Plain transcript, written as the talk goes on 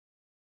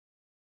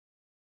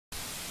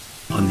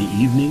On the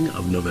evening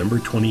of November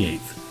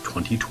 28th,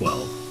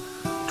 2012,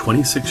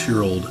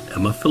 26-year-old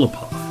Emma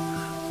Filipov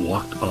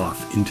walked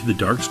off into the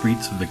dark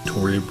streets of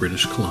Victoria,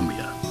 British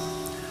Columbia.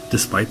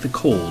 Despite the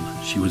cold,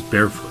 she was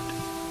barefoot.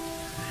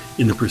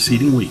 In the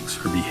preceding weeks,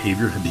 her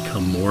behavior had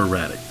become more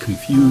erratic,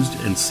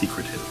 confused, and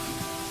secretive.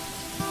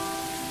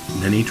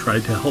 Many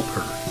tried to help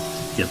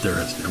her, yet there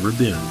has never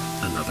been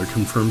another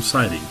confirmed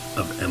sighting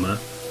of Emma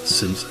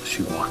since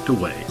she walked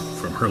away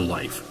from her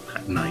life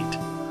that night.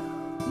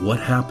 What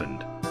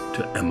happened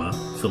to Emma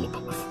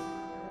Filipov?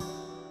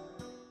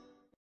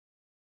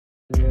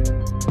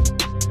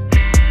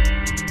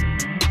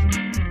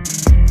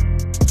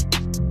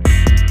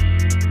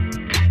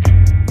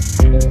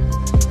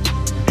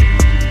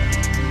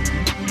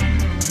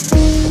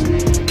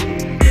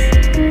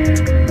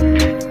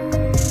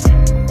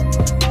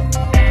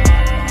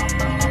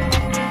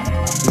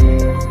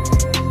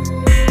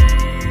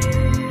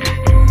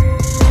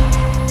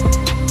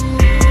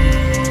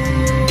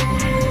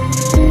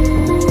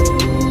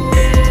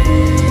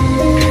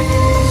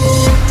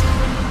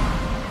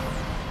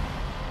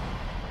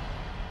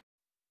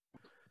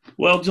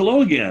 Well,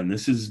 hello again.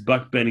 This is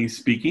Buck Benny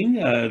speaking.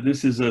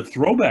 This is a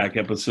throwback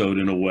episode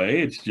in a way.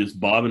 It's just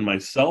Bob and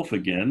myself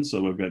again,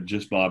 so I've got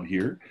just Bob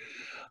here.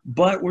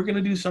 But we're going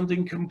to do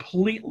something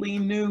completely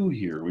new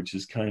here, which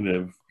is kind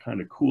of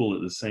cool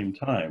at the same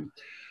time.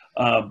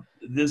 And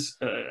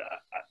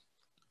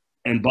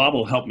Bob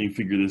will help me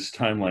figure this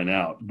timeline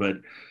out. But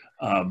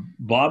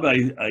Bob,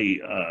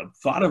 I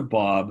thought of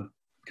Bob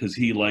because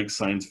he likes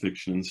science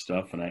fiction and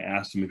stuff, and I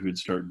asked him if he would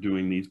start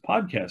doing these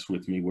podcasts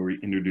with me where we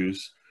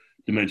introduce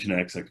Dimension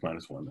X,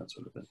 X-1, that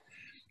sort of thing.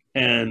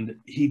 And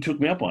he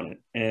took me up on it,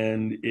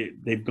 and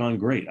they've gone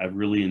great. I've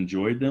really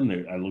enjoyed them.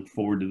 I look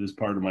forward to this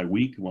part of my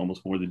week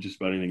almost more than just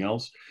about anything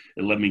else.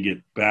 It let me get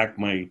back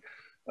my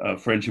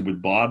friendship with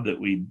Bob that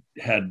we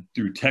had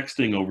through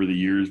texting over the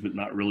years, but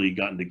not really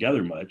gotten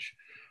together much.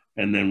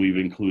 And then we've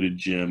included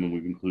Jim, and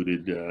we've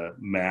included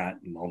Matt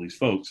and all these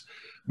folks.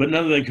 But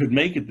none of them could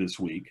make it this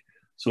week.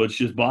 So it's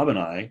just Bob and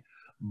I.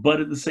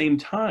 But at the same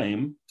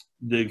time,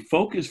 the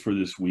focus for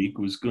this week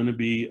was going to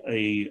be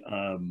a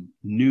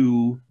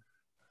new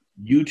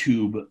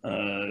YouTube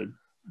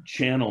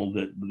channel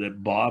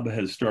that Bob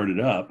has started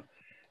up,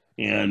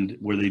 and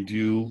where they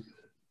do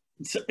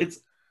it's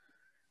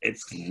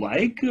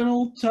like an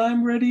old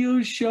time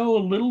radio show a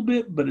little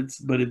bit, but it's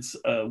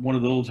one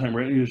of the old time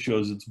radio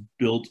shows that's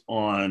built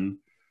on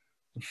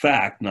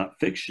fact, not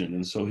fiction,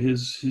 and so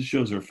his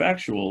shows are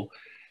factual.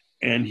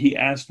 And he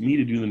asked me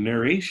to do the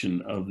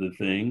narration of the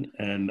thing,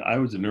 and I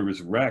was a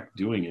nervous wreck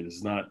doing it.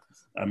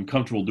 I'm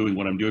comfortable doing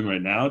what I'm doing right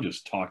now,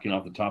 just talking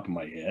off the top of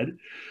my head.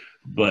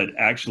 But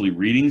actually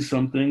reading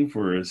something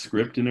for a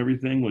script and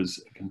everything was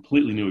a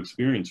completely new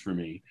experience for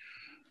me.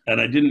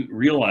 And I didn't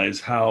realize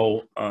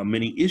how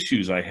many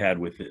issues I had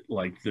with it,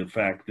 like the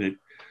fact that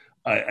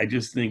I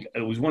just think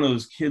it was one of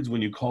those kids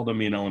when you called on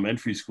me in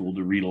elementary school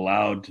to read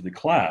aloud to the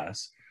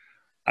class,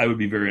 I would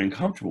be very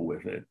uncomfortable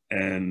with it.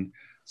 And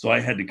so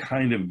I had to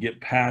kind of get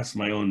past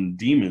my own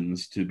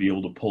demons to be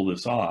able to pull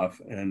this off.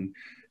 And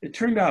it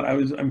turned out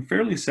I'm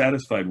fairly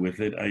satisfied with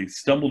it. I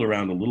stumbled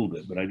around a little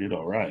bit, but I did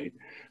all right.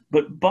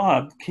 But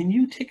Bob, can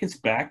you take us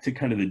back to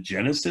kind of the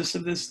genesis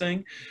of this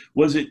thing?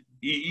 Was it,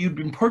 you've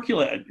been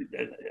percolating,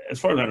 as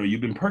far as I know,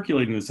 you've been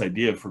percolating this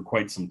idea for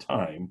quite some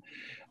time.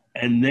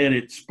 And then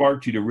it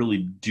sparked you to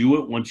really do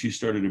it once you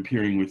started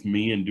appearing with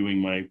me and doing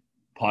my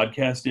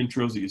podcast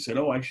intros that you said,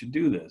 oh, I should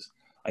do this,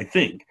 I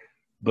think.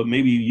 But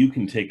maybe you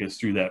can take us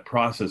through that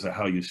process of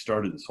how you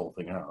started this whole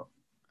thing out.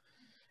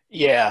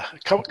 Yeah, a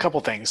couple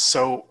things.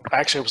 So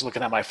actually I was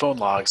looking at my phone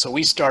log. So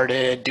we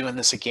started doing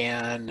this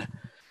again.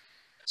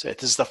 So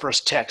this is the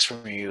first text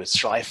from you. It's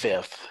July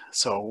 5th.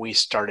 So we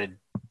started,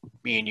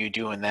 me and you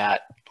doing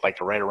that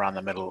like right around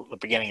the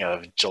beginning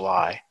of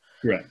July.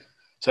 Correct.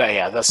 So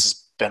yeah, this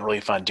has been really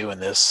fun doing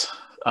this.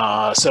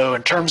 So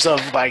in terms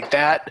of like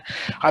that,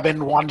 I've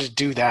been wanting to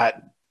do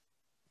that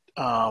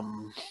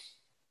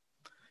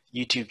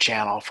YouTube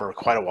channel for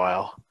quite a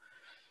while.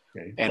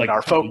 Okay. And like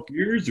our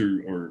years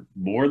or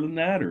more than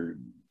that, or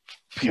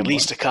at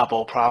least a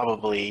couple,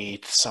 probably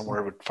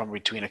somewhere from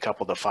between a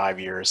couple to 5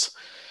 years.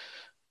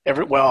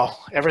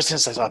 Ever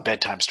since I saw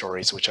Bedtime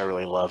Stories, which I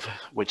really love,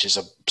 which is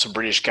some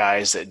British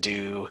guys that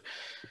do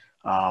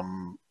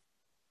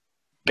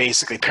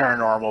basically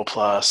paranormal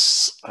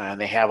plus,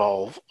 and they have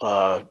all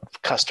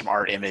custom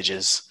art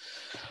images.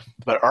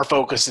 But our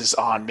focus is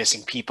on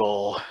missing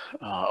people.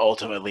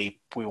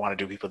 Ultimately, we want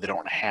to do people that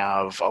don't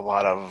have a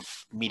lot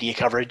of media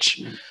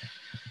coverage.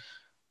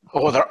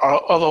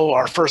 Although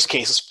our first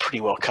case is pretty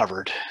well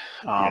covered.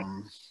 But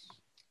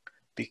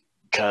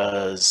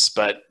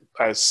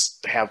I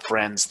have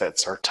friends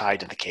that are tied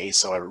to the case,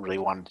 so I really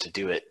wanted to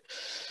do it.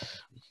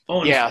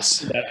 Oh,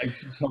 yes. I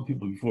should tell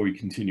people before we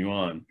continue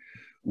on,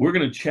 we're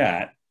going to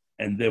chat,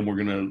 and then we're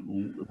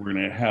going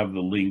to have the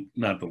link,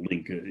 not the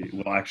link, it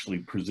will actually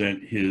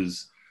present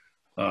his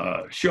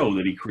show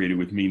that he created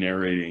with me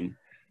narrating,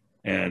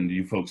 and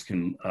you folks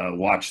can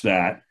watch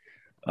that.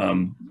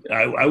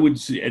 I would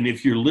say, and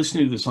if you're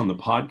listening to this on the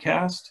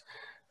podcast,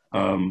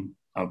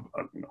 I'll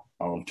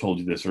have told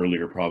you this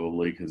earlier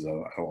probably because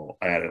I'll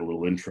add a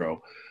little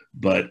intro,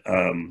 but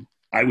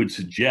I would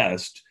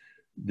suggest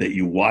that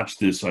you watch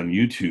this on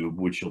YouTube,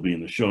 which will be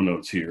in the show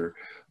notes here,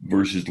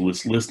 versus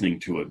listening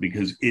to it,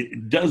 because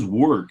it does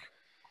work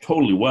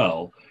totally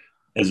well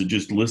as a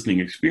just listening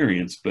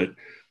experience. But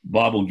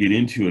Bob will get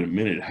into in a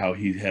minute how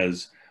he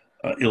has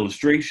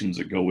illustrations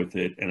that go with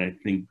it, and I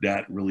think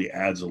that really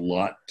adds a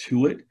lot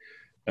to it.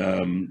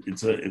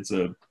 It's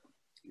a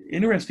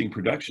interesting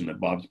production that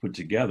Bob's put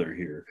together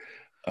here.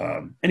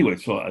 Anyway,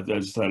 so I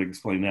just thought I'd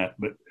explain that.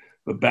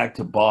 But back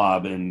to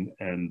Bob and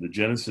the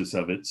genesis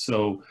of it.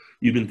 So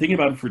you've been thinking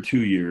about it for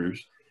 2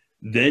 years.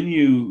 Then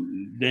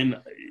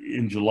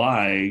in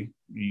July,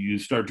 you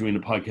start doing the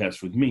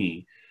podcast with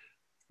me.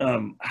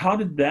 How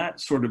did that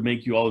sort of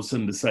make you all of a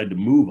sudden decide to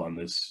move on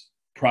this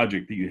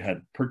project that you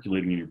had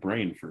percolating in your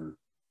brain for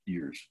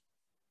years?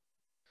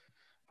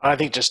 I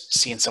think just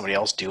seeing somebody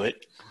else do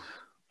it,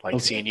 like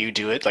seeing you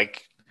do it,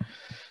 like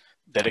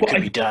that it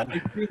could be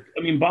done.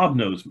 I mean, Bob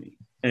knows me,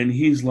 and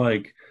he's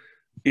like,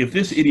 if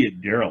this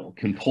idiot Daryl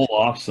can pull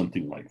off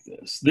something like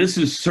this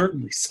is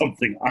certainly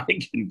something I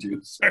can do.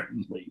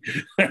 Certainly.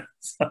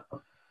 So.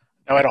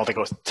 No, I don't think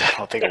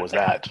it was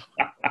that.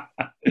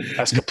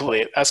 That's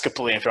completely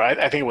unfair.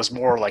 I think it was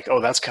more like, oh,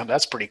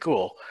 that's pretty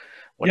cool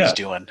what he's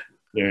doing.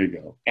 There you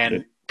go.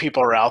 And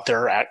people are out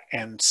there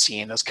and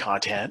seeing this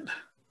content.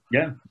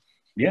 Yeah.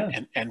 Yeah.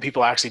 And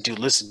people actually do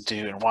listen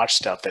to and watch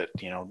stuff that,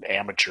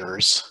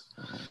 amateurs.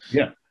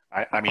 Yeah.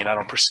 I mean, I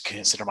don't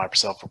consider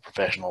myself a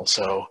professional.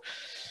 So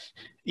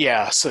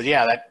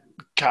that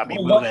got me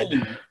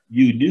moving.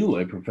 You knew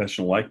a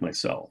professional like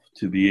myself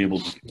to be able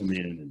to come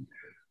in and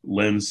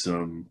lend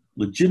some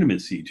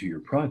legitimacy to your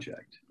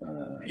project.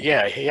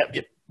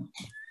 It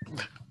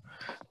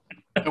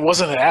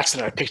wasn't an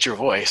accident. I picked your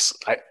voice.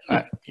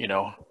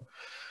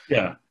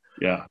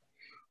 Yeah.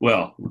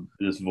 Well,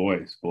 this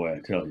voice, boy, I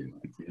tell you,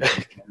 it's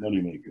a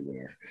moneymaker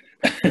there.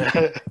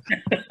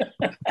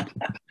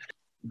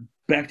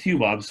 Back to you,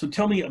 Bob. So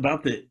tell me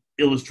about the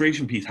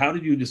illustration piece. How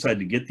did you decide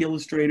to get the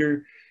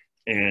illustrator,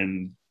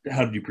 and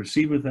how did you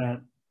proceed with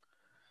that?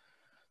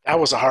 That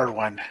was a hard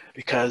one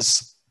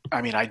because,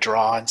 I mean, I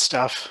draw and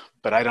stuff,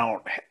 but I'm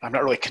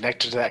not really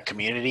connected to that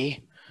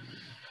community.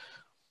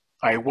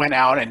 I went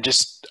out and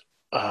just,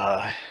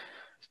 I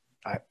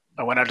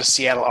went out to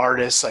Seattle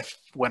Artists. I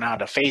went out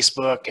to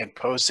Facebook and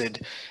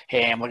posted,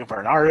 hey, I'm looking for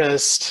an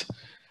artist.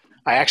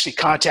 I actually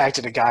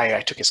contacted a guy.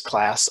 I took his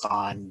class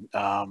on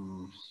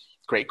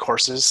Great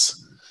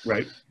Courses.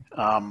 Right.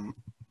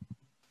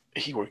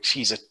 He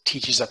teaches at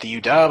the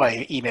UW.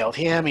 I emailed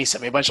him. He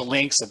sent me a bunch of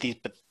links,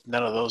 but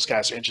none of those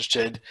guys are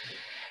interested.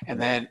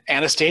 And then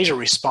Anastasia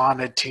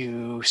responded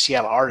to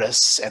Seattle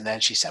Artists, and then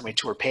she sent me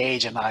to her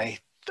page, and there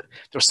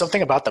was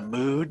something about the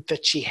mood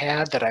that she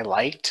had that I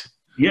liked.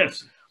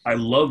 Yes, I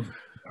love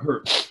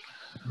her.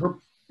 Her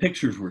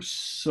pictures were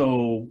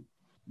so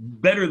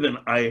better than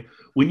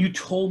when you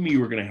told me you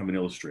were going to have an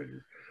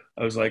illustrator,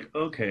 I was like,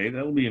 okay,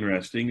 that'll be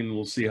interesting, and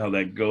we'll see how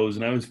that goes.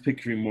 And I was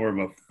picturing more of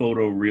a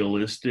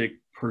photorealistic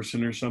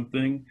person or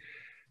something,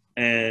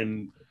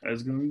 and I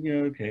was going,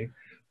 yeah, okay.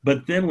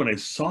 But then when I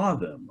saw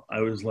them,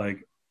 I was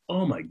like,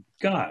 oh my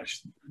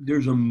gosh,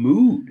 there's a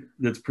mood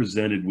that's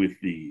presented with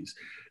these.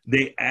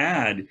 They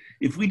add,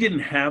 if we didn't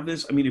have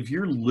this, I mean, if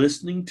you're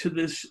listening to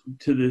this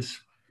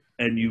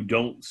and you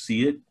don't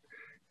see it,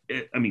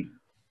 I mean,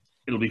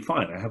 it'll be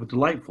fine. I have a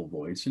delightful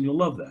voice and you'll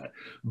love that.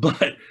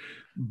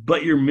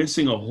 But you're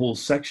missing a whole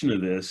section of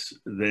this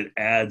that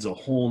adds a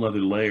whole nother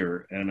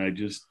layer. And I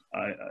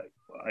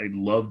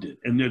loved it.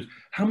 And there's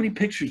how many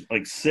pictures?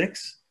 Like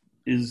 6?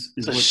 It's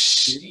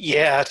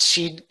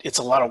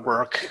a lot of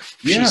work.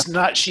 Yeah.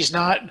 She's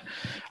not,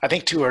 I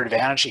think to her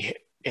advantage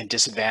and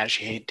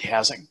disadvantage,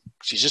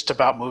 she's just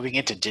about moving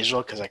into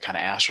digital, because I kind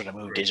of asked her to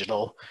move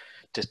digital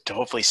to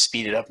hopefully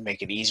speed it up and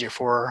make it easier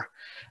for her.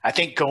 I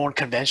think going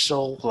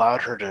conventional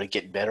allowed her to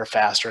get better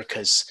faster,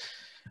 because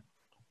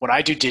when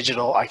I do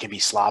digital, I can be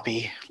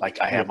sloppy. Like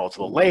I have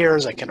multiple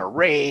layers, I can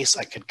erase,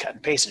 I can cut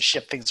and paste and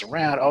shift things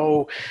around.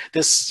 Oh,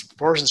 this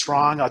portion's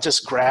wrong. I'll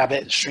just grab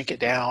it, shrink it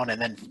down,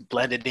 and then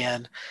blend it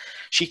in.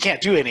 She can't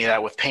do any of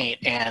that with paint,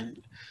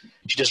 and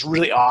she does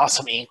really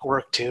awesome ink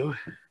work too.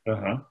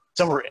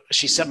 Somewhere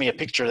she sent me a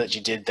picture that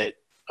she did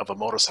of a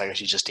motorcycle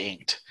she just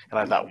inked, and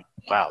I thought,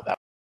 wow, that.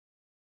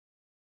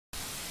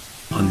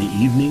 On the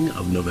evening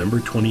of November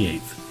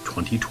 28th,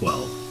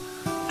 2012,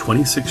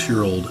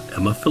 26-year-old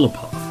Emma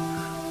Filipoff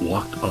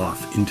walked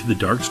off into the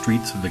dark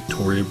streets of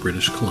Victoria,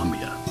 British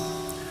Columbia.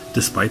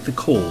 Despite the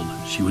cold,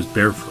 she was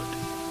barefoot.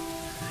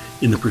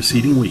 In the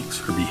preceding weeks,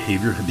 her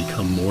behavior had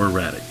become more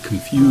erratic,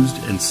 confused,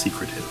 and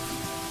secretive.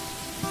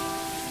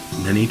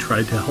 Many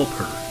tried to help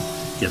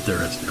her, yet there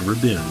has never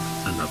been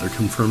another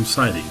confirmed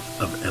sighting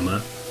of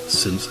Emma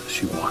since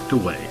she walked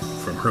away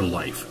from her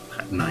life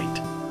that night.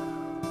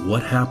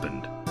 What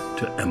happened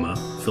to Emma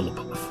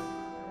Filipoff?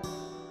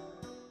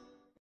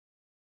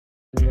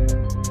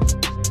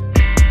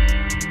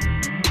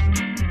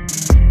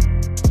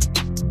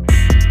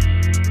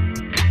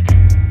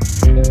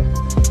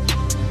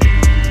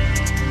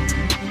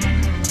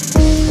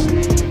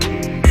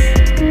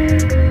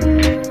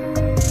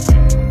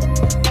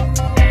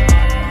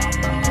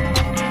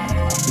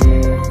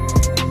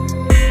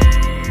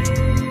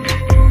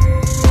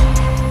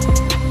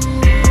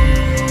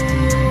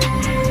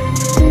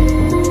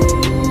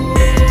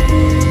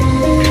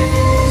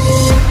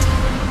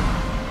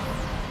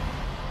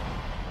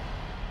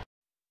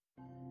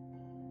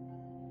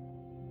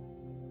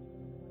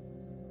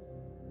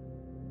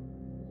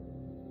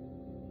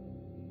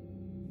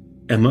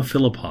 Emma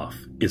Filipoff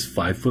is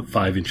 5 foot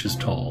 5 inches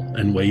tall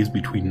and weighs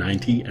between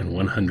 90 and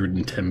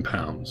 110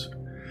 pounds.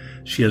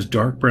 She has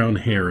dark brown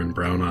hair and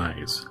brown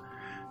eyes.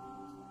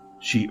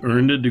 She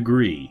earned a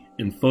degree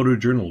in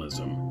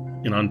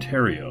photojournalism in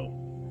Ontario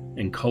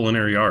and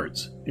culinary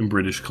arts in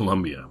British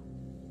Columbia.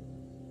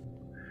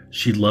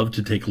 She loved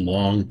to take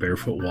long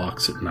barefoot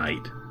walks at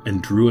night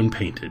and drew and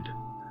painted.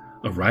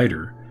 A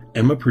writer,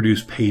 Emma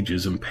produced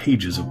pages and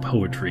pages of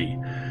poetry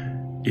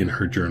in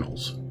her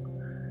journals.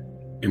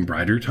 In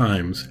brighter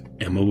times,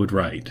 Emma would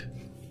write,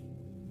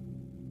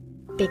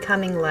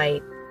 "Becoming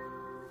light,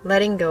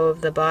 letting go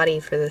of the body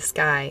for the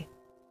sky,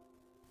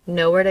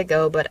 nowhere to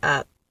go but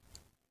up,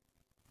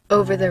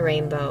 over the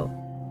rainbow,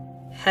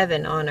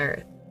 heaven on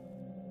earth."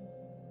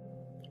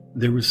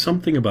 There was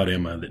something about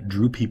Emma that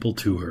drew people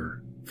to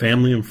her.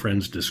 Family and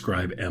friends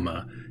describe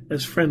Emma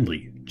as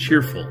friendly,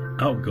 cheerful,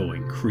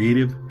 outgoing,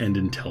 creative, and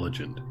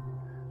intelligent.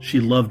 She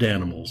loved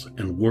animals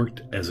and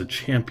worked as a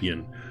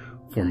champion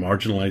for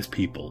marginalized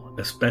people,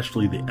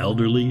 especially the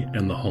elderly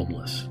and the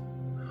homeless.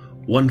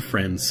 One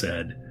friend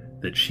said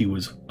that she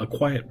was a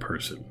quiet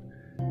person,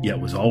 yet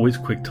was always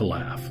quick to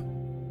laugh.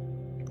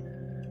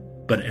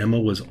 But Emma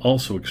was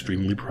also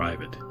extremely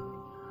private.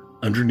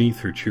 Underneath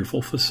her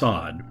cheerful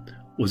facade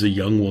was a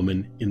young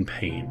woman in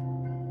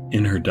pain.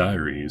 In her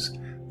diaries,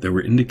 there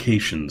were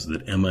indications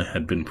that Emma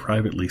had been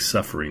privately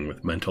suffering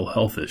with mental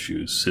health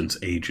issues since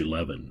age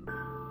 11.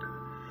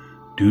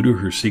 Due to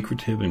her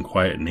secretive and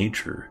quiet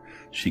nature,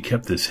 she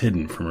kept this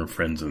hidden from her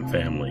friends and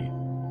family.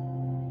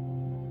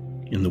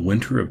 In the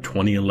winter of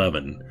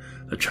 2011,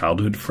 a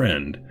childhood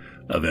friend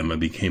of Emma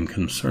became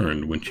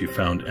concerned when she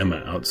found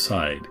Emma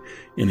outside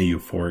in a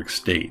euphoric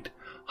state,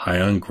 high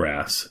on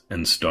grass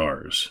and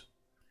stars.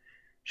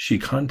 She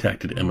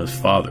contacted Emma's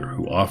father,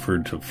 who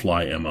offered to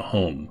fly Emma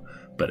home,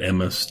 but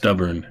Emma,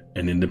 stubborn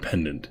and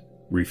independent,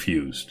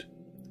 refused.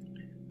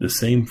 The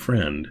same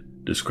friend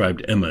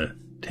described Emma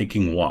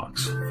taking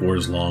walks for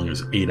as long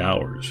as 8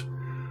 hours.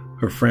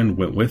 Her friend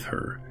went with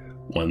her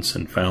once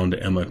and found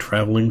Emma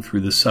traveling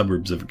through the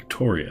suburbs of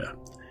Victoria.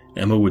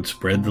 Emma would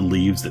spread the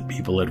leaves that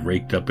people had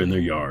raked up in their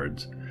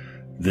yards.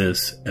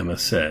 This, Emma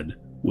said,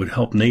 would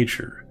help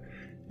nature.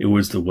 It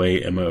was the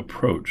way Emma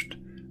approached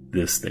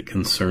this that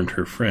concerned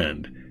her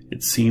friend.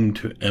 It seemed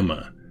to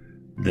Emma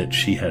that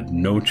she had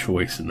no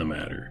choice in the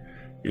matter.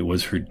 It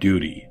was her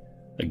duty.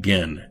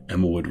 Again,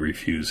 Emma would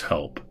refuse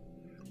help.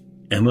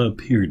 Emma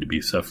appeared to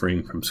be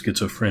suffering from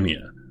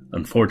schizophrenia.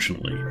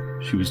 Unfortunately,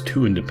 she was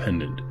too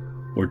independent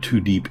or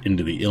too deep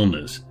into the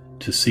illness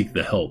to seek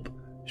the help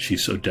she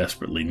so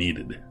desperately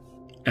needed.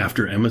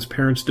 After Emma's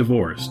parents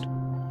divorced,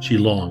 she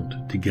longed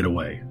to get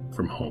away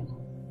from home.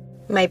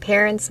 My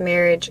parents'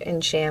 marriage in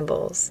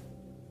shambles.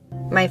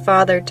 My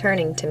father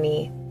turning to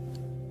me.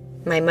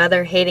 My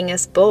mother hating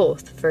us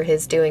both for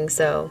his doing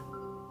so.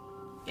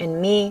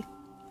 And me,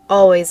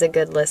 always a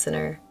good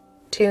listener,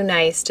 too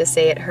nice to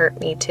say it hurt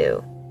me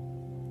too.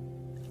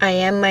 I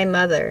am my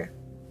mother,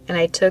 and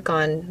I took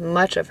on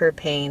much of her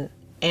pain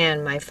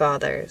and my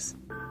father's.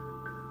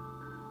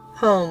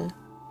 Home,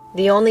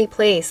 the only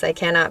place I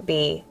cannot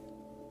be.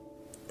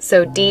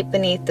 So deep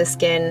beneath the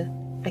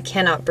skin, I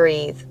cannot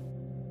breathe.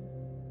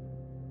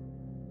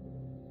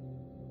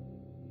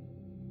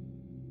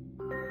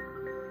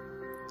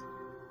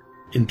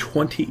 In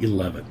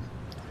 2011,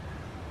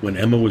 when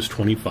Emma was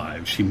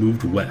 25, she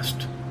moved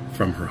west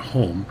from her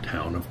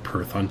hometown of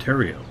Perth,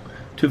 Ontario,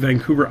 to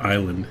Vancouver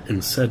Island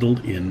and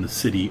settled in the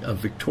city of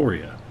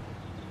Victoria.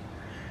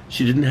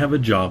 She didn't have a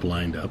job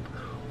lined up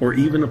or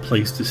even a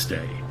place to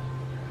stay.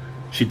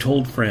 She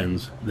told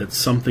friends that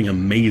something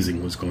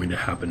amazing was going to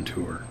happen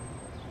to her.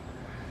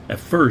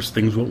 At first,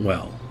 things went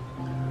well.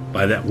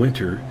 By that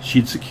winter,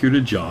 she'd secured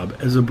a job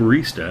as a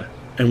barista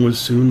and was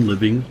soon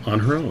living on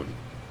her own.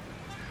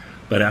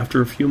 But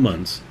after a few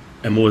months,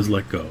 Emma was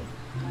let go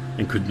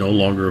and could no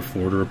longer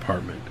afford her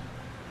apartment,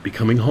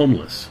 becoming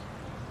homeless.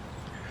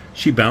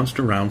 She bounced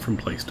around from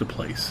place to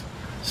place,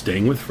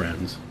 staying with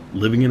friends,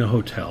 living in a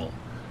hotel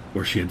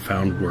where she had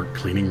found work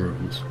cleaning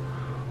rooms,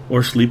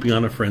 or sleeping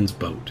on a friend's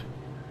boat.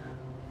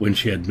 When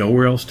she had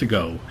nowhere else to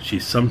go, she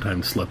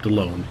sometimes slept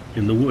alone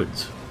in the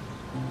woods.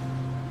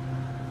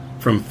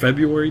 From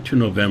February to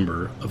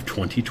November of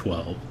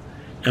 2012,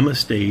 Emma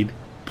stayed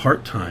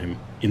part-time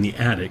in the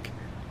attic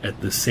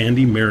at the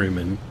Sandy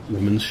Merriman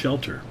Women's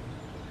Shelter.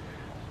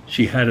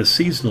 She had a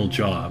seasonal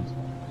job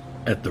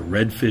at the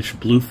Redfish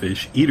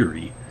Bluefish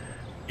Eatery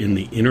in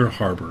the Inner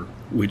Harbor,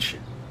 which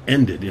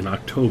ended in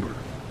October.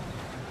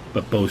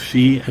 But both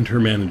she and her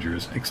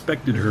managers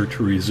expected her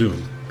to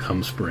resume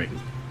come spring.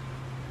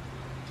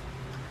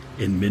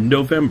 In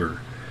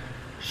mid-November,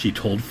 she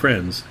told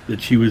friends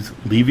that she was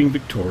leaving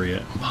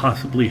Victoria and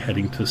possibly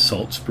heading to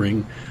Salt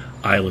Spring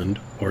Island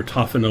or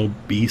Tofino,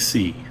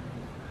 BC.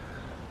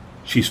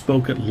 She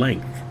spoke at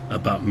length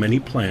about many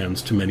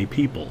plans to many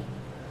people,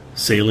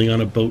 sailing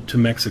on a boat to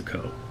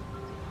Mexico,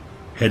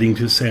 heading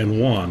to San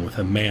Juan with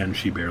a man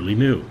she barely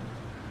knew,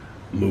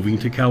 moving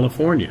to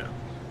California,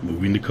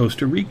 moving to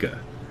Costa Rica,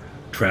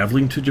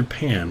 traveling to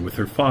Japan with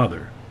her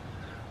father,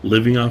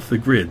 living off the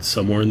grid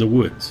somewhere in the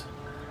woods,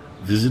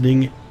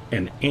 visiting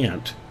an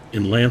aunt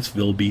in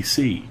Lanceville,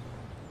 BC,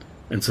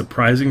 and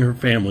surprising her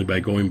family by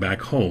going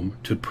back home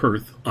to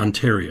Perth,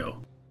 Ontario.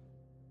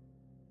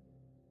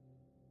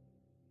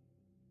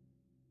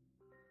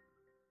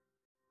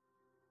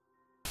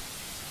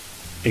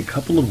 A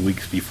couple of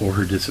weeks before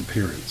her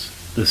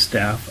disappearance, the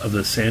staff of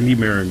the Sandy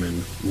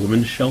Merriman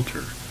Women's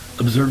Shelter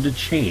observed a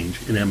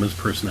change in Emma's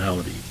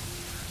personality.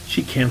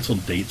 She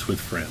canceled dates with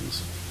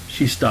friends.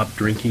 She stopped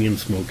drinking and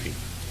smoking,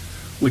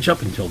 which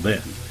up until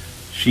then,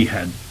 she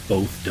had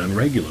both done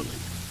regularly.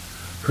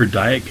 Her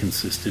diet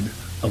consisted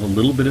of a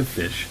little bit of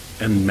fish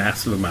and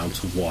massive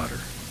amounts of water.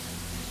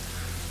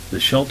 The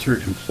shelter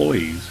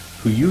employees,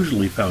 who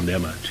usually found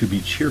Emma to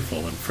be cheerful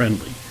and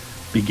friendly,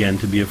 began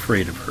to be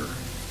afraid of her.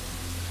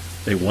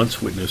 They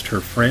once witnessed her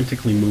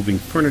frantically moving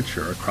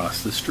furniture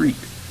across the street,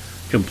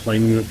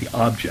 complaining that the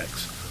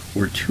objects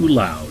were too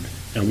loud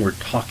and were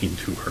talking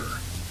to her.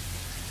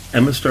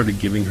 Emma started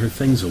giving her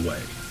things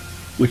away,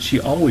 which she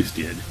always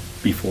did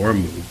before a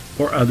move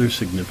or other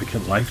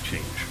significant life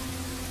change.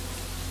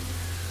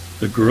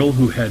 The girl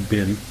who had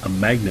been a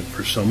magnet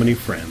for so many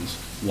friends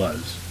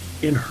was,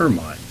 in her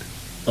mind,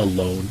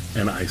 alone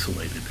and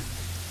isolated.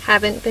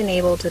 Haven't been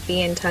able to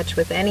be in touch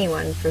with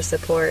anyone for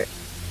support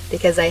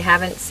because I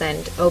haven't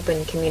sent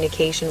open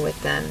communication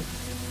with them.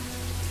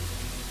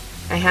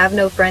 I have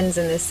no friends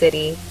in this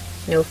city,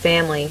 no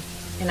family,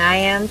 and I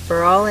am,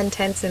 for all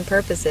intents and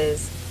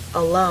purposes,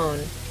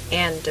 alone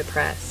and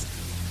depressed.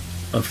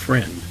 A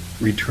friend,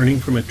 returning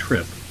from a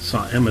trip,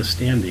 saw Emma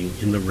standing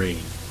in the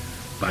rain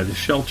by the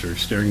shelter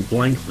staring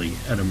blankly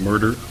at a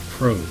murder of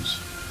crows.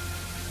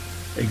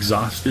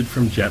 Exhausted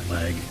from jet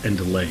lag and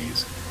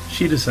delays,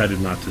 she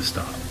decided not to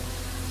stop.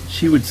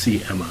 She would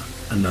see Emma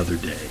another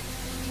day.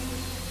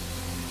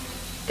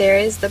 There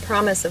is the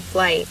promise of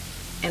flight,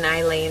 and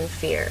I lay in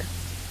fear.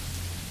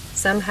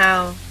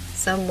 Somehow,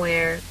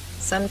 somewhere,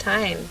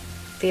 sometime,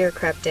 fear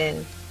crept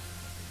in.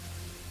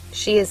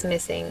 She is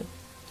missing.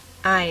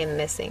 I am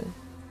missing.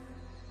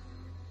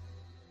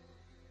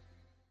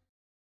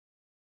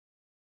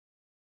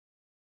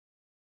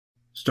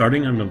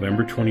 Starting on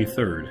November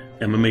 23rd,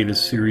 Emma made a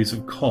series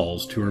of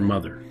calls to her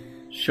mother,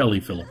 Shelley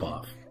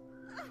Philippoff.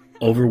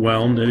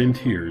 Overwhelmed and in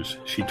tears,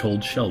 she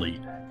told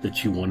Shelley that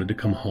she wanted to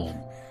come home.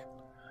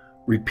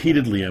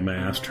 Repeatedly, Emma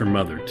asked her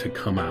mother to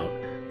come out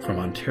from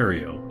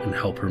Ontario and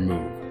help her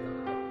move,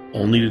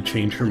 only to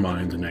change her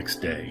mind the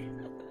next day.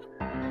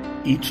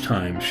 Each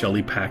time,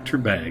 Shelley packed her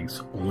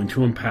bags, only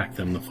to unpack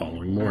them the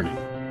following morning.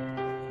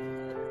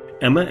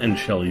 Emma and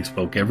Shelley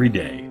spoke every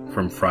day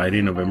from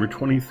Friday, November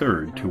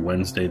 23rd to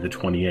Wednesday the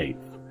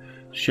 28th.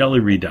 Shelley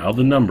redialed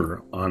the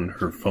number on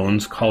her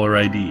phone's caller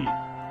ID.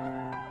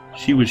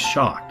 She was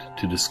shocked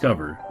to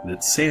discover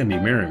that Sandy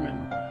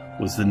Merriman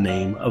was the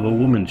name of a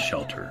woman's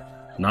shelter,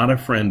 not a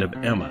friend of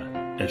Emma,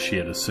 as she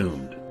had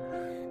assumed.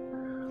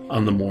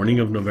 On the morning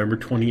of November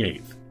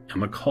 28th,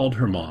 Emma called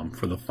her mom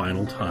for the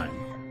final time,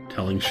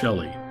 telling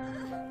Shelley,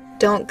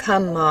 "Don't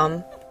come,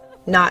 Mom.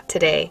 Not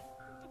today."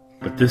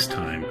 But this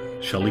time,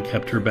 Shelley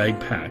kept her bag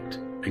packed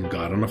and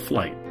got on a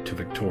flight to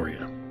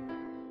Victoria.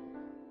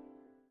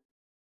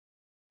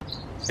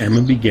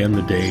 Emma began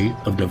the day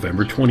of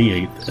November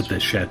 28th at the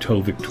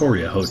Chateau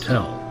Victoria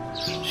Hotel.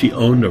 She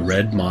owned a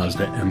red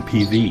Mazda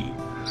MPV,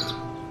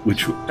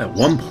 which at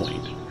one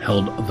point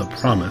held the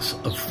promise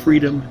of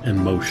freedom and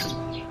motion.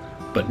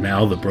 But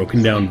now the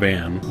broken-down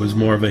van was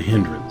more of a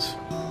hindrance.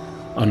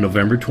 On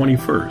November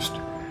 21st,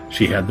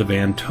 she had the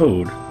van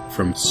towed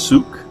from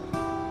Souk,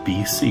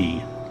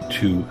 BC,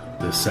 to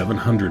the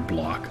 700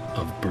 block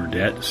of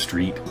Burdett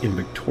Street in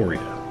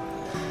Victoria.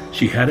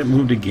 She had it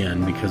moved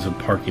again because of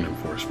parking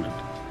enforcement.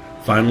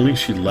 Finally,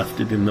 she left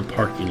it in the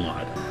parking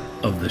lot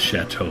of the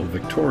Chateau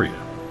Victoria,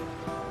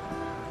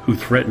 who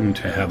threatened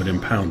to have it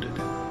impounded.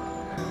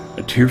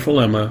 A tearful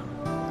Emma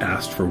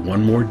asked for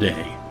one more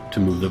day to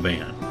move the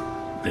van.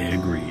 They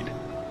agreed.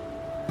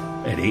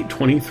 At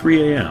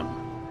 8:23 a.m.,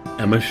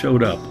 Emma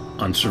showed up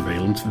on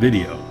surveillance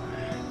video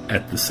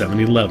at the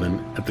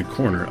 7-Eleven at the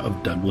corner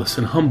of Douglas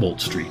and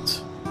Humboldt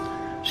Streets.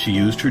 She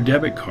used her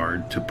debit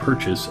card to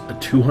purchase a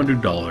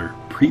 $200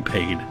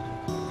 prepaid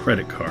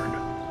credit card.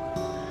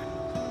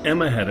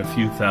 Emma had a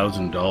few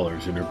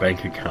 $1,000s in her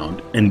bank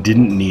account and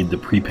didn't need the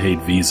prepaid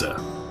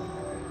Visa.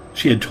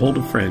 She had told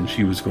a friend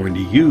she was going to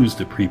use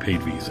the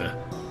prepaid Visa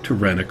to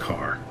rent a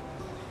car.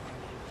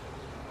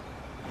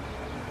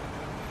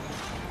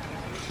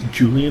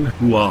 Julian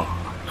Hua,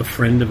 a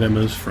friend of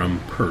Emma's from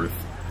Perth,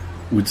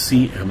 would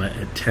see Emma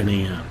at 10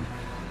 a.m.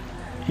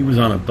 He was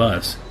on a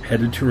bus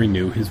headed to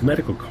renew his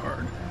medical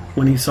card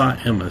when he saw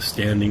Emma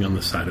standing on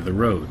the side of the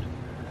road.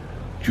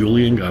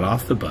 Julian got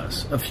off the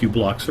bus a few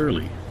blocks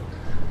early.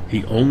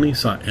 He only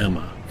saw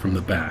Emma from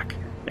the back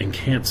and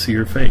can't see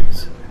her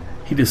face.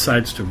 He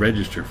decides to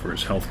register for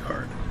his health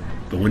card,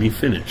 but when he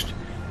finished,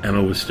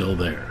 Emma was still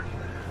there.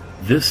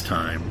 This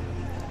time,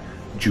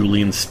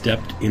 Julian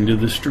stepped into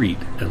the street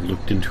and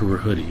looked into her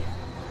hoodie.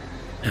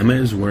 Emma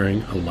is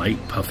wearing a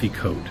light puffy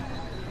coat,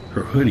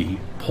 her hoodie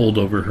pulled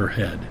over her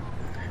head,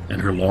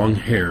 and her long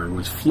hair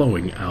was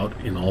flowing out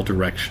in all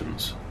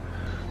directions.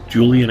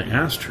 Julian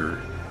asked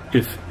her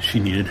if she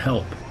needed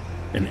help,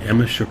 and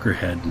Emma shook her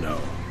head no.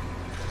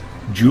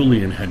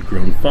 Julian had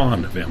grown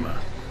fond of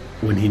Emma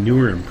when he knew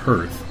her in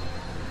Perth,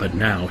 but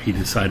now he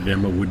decided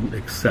Emma wouldn't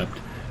accept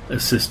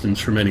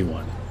assistance from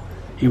anyone.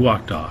 He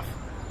walked off.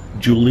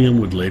 Julian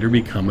would later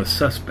become a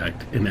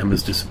suspect in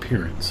Emma's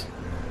disappearance.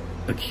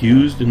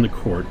 Accused in the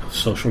court of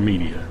social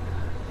media,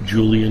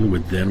 Julian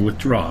would then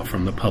withdraw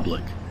from the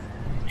public.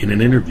 In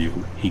an interview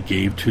he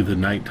gave to the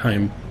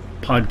Nighttime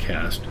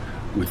podcast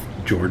with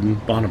Jordan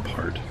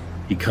Bonaparte,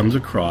 he comes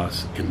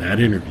across in that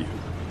interview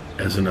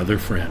as another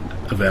friend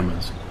of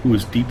Emma's who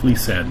was deeply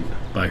saddened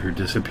by her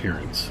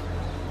disappearance.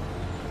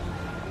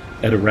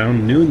 At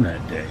around noon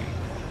that day,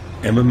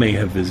 Emma may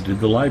have visited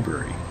the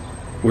library,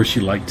 where she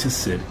liked to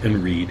sit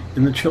and read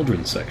in the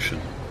children's section.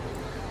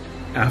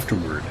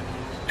 Afterward,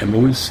 Emma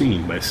was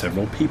seen by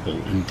several people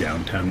in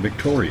downtown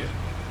Victoria.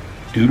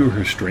 Due to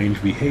her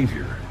strange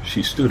behavior,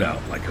 she stood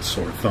out like a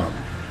sore thumb.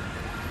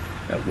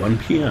 At 1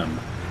 p.m.,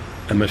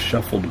 Emma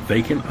shuffled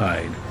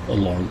vacant-eyed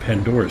along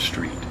Pandora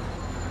Street.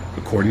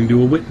 According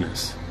to a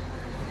witness,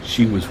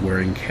 she was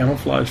wearing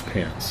camouflage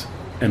pants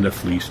and a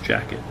fleece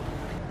jacket.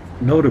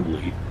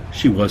 Notably,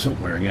 she wasn't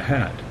wearing a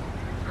hat.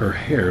 Her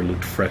hair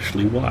looked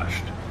freshly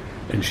washed,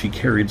 and she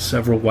carried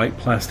several white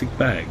plastic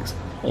bags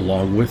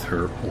along with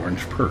her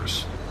orange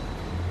purse.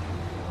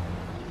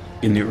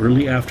 In the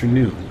early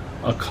afternoon,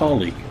 a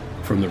colleague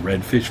from the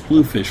Redfish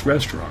Bluefish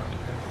restaurant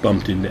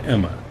bumped into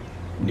Emma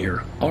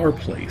near Our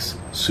Place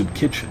Soup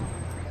Kitchen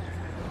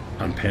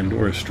on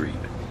Pandora Street.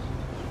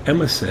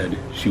 Emma said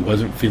she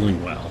wasn't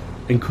feeling well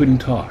and couldn't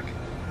talk.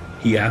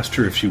 He asked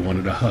her if she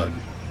wanted a hug,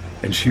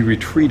 and she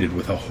retreated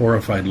with a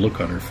horrified look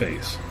on her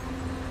face.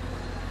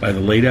 By the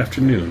late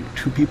afternoon,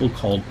 2 people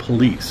called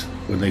police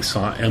when they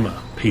saw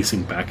Emma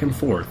pacing back and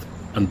forth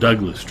on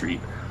Douglas Street,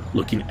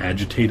 looking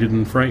agitated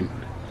and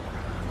frightened.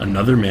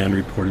 Another man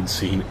reported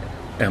seeing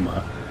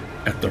Emma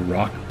at the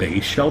Rock Bay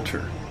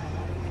shelter.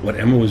 What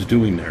Emma was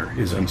doing there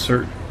is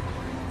uncertain.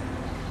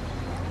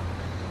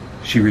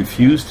 She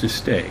refused to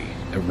stay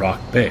at Rock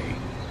Bay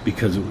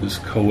because it was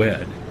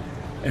co-ed,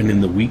 and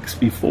in the weeks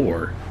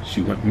before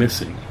she went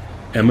missing,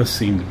 Emma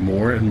seemed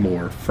more and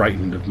more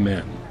frightened of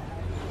men.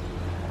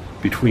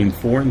 Between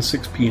 4 and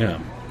 6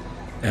 p.m.,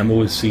 Emma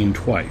was seen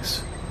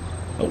twice.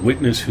 A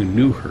witness who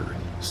knew her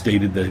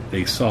stated that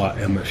they saw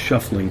Emma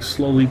shuffling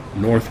slowly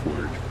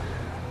northward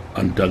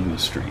on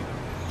Douglas Street,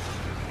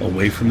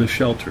 away from the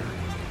shelter,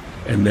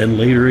 and then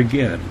later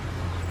again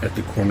at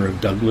the corner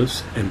of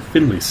Douglas and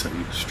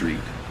Finlayson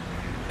Street.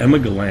 Emma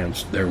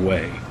glanced their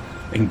way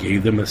and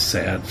gave them a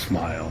sad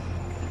smile,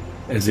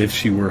 as if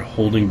she were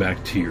holding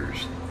back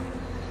tears.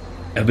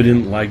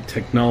 Evident liked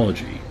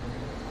technology,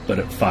 but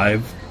at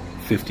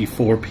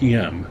 5:54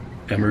 p.m.,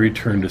 Emma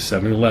returned to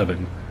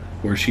 7-Eleven,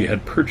 where she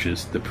had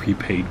purchased the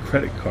prepaid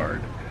credit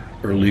card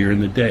earlier in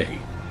the day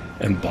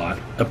and bought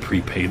a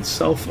prepaid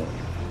cell phone.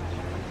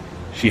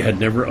 She had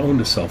never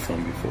owned a cell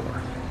phone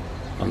before.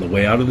 On the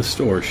way out of the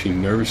store, she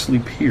nervously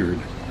peered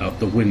out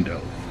the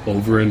window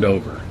over and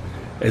over,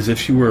 as if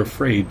she were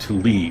afraid to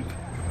leave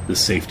the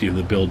safety of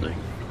the building.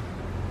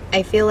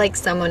 I feel like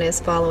someone is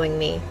following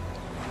me.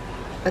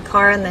 A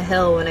car on the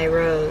hill when I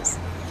rose,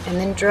 and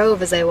then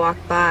drove as I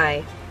walked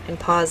by and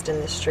paused in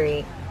the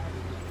street.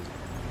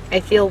 I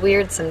feel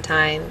weird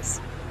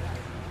sometimes.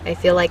 I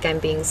feel like I'm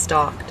being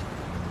stalked.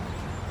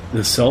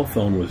 The cell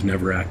phone was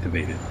never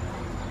activated.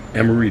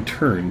 Emma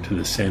returned to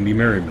the Sandy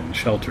Merriman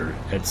shelter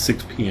at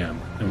 6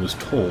 p.m. and was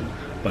told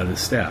by the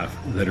staff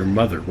that her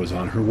mother was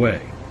on her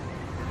way.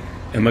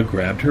 Emma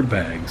grabbed her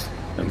bags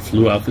and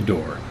flew out the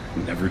door,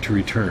 never to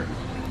return.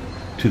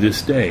 To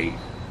this day,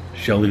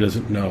 Shelley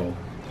doesn't know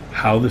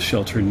how the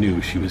shelter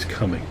knew she was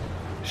coming.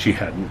 She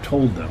hadn't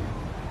told them.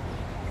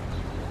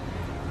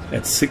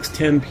 At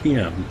 6:10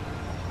 p.m.,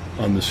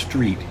 on the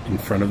street in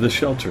front of the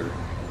shelter,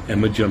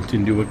 Emma jumped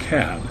into a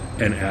cab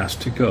and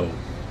asked to go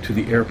to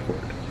the airport,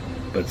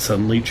 but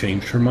suddenly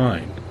changed her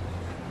mind,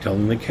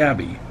 telling the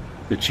cabbie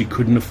that she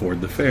couldn't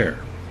afford the fare.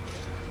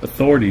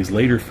 Authorities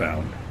later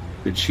found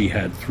that she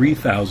had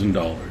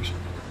 $3,000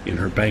 in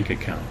her bank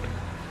account.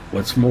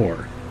 What's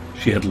more,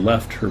 she had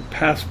left her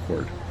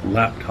passport,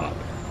 laptop,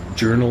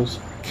 journals,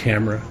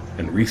 camera,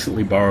 and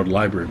recently borrowed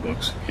library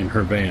books in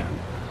her van,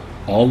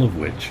 all of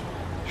which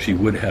she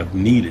would have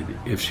needed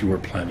if she were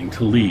planning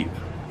to leave.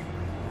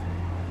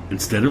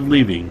 Instead of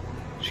leaving,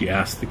 she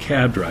asked the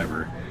cab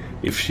driver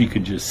if she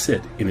could just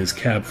sit in his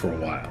cab for a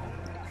while,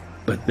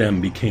 but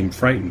then became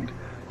frightened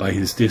by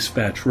his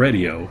dispatch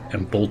radio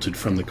and bolted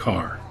from the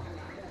car.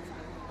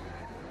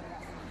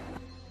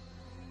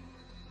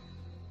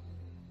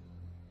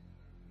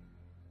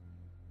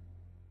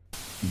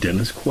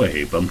 Dennis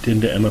Quay bumped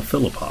into Emma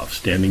Filipoff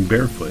standing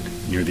barefoot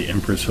near the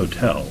Empress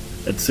Hotel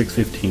at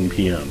 6:15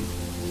 p.m.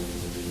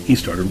 He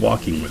started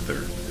walking with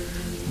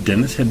her.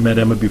 Dennis had met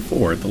Emma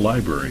before at the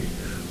library,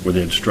 where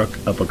they had struck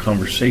up a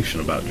conversation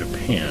about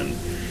Japan,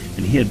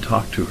 and he had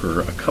talked to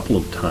her a couple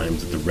of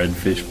times at the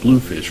Redfish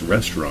Bluefish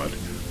restaurant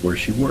where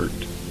she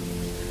worked.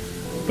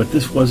 But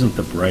this wasn't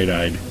the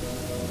bright-eyed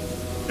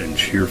and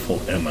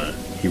cheerful Emma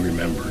he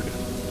remembered.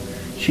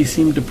 She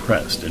seemed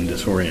depressed and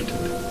disoriented.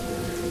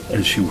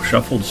 As she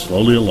shuffled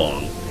slowly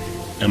along,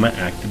 Emma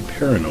acted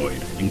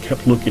paranoid and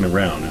kept looking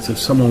around as if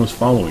someone was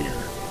following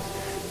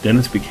her.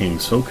 Dennis became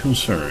so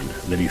concerned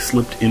that he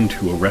slipped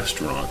into a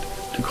restaurant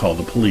to call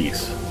the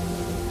police.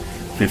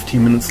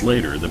 15 minutes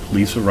later, the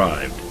police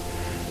arrived.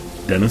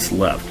 Dennis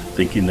left,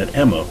 thinking that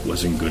Emma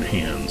was in good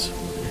hands.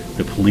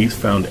 The police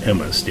found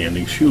Emma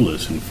standing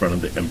shoeless in front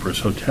of the Empress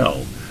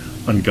Hotel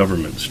on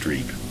Government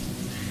Street.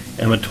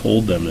 Emma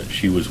told them that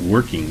she was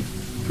working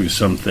through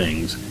some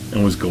things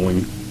and was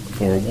going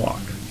for a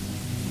walk.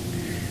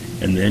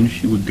 And then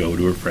she would go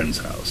to her friend's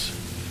house.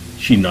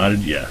 She nodded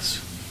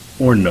yes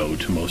or no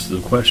to most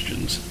of the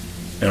questions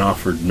and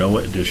offered no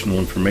additional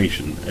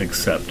information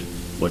except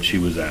what she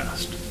was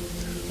asked.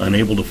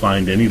 Unable to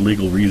find any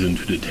legal reason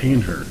to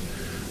detain her,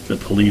 the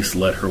police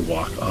let her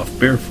walk off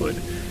barefoot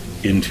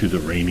into the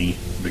rainy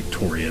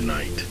Victoria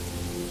night.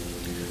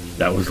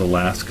 That was the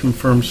last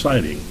confirmed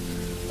sighting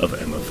of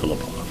Emma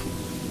Filipoff.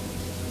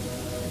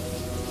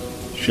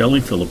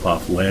 Shelley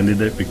Filipoff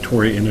landed at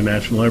Victoria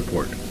International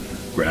Airport,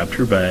 grabbed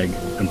her bag,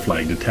 and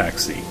flagged a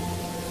taxi.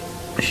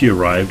 She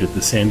arrived at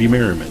the Sandy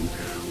Merriman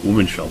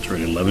Women's Shelter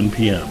at 11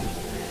 p.m.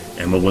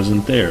 Emma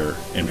wasn't there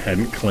and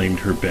hadn't claimed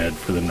her bed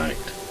for the night.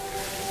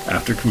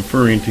 After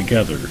conferring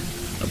together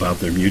about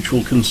their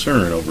mutual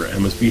concern over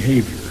Emma's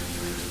behavior,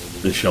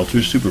 the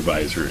shelter's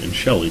supervisor and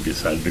Shelley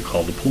decided to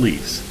call the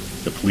police.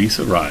 The police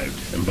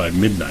arrived, and by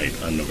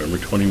midnight on November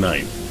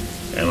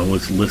 29th, Emma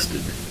was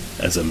listed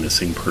as a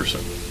missing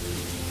person.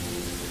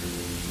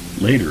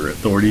 Later,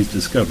 authorities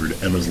discovered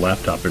Emma's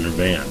laptop in her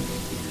van.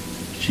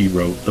 She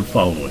wrote the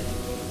following: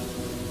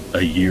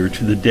 a year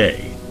to the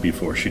day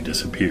before she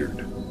disappeared.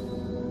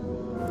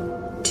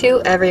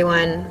 To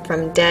everyone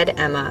from Dead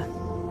Emma.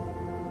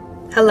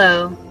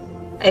 Hello.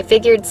 I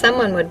figured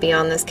someone would be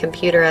on this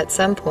computer at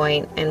some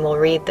point and will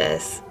read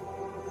this.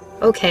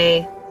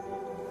 Okay,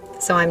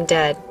 so I'm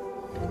dead.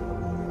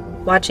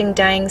 Watching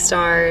dying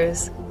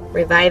stars,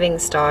 reviving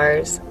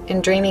stars,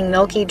 and dreaming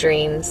milky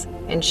dreams,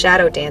 and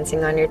shadow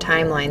dancing on your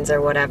timelines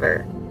or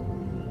whatever.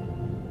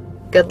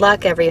 Good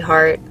luck, every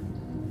heart.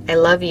 I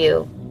love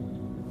you.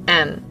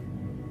 M.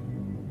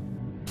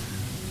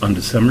 On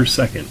December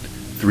 2nd,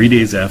 3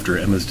 days after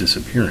Emma's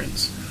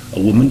disappearance, a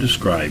woman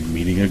described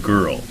meeting a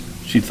girl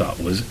she thought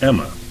was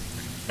Emma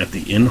at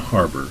the Inn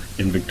Harbor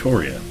in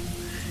Victoria.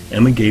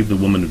 Emma gave the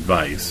woman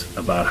advice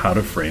about how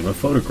to frame a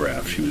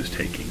photograph she was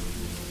taking.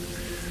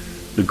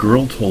 The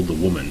girl told the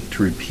woman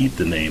to repeat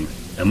the name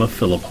Emma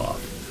Filipoff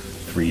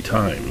 3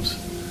 times.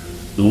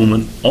 The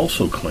woman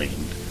also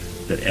claimed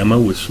that Emma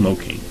was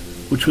smoking,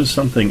 which was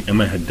something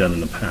Emma had done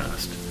in the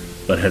past,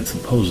 but had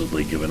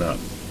supposedly given up.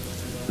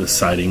 The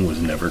sighting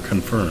was never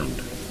confirmed.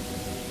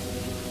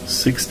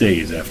 6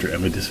 days after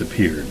Emma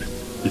disappeared,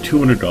 the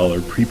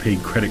 $200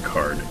 prepaid credit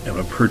card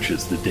Emma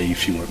purchased the day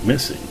she went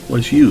missing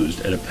was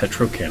used at a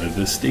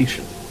Petro-Canada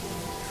station.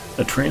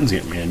 A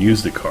transient man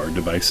used the card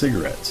to buy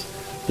cigarettes.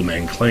 The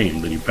man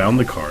claimed that he found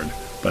the card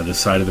by the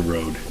side of the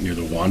road near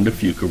the Juan de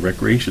Fuca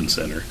Recreation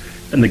Center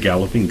and the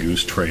Galloping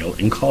Goose Trail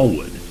in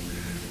Colwood.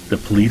 The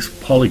police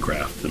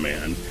polygraphed the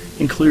man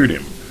and cleared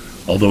him,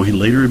 although he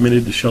later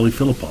admitted to Shelley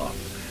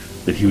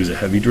Filipoff that he was a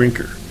heavy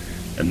drinker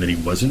and that he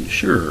wasn't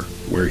sure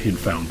where he'd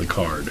found the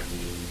card.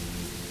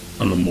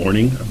 On the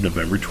morning of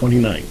November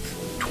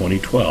 29th,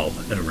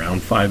 2012, at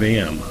around 5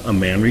 a.m., a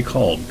man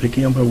recalled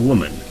picking up a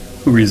woman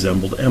who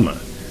resembled Emma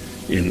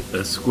in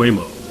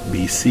Esquimalt,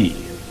 BC.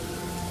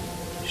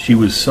 She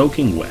was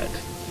soaking wet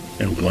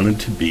and wanted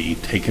to be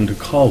taken to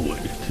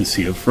Colwood to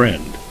see a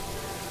friend.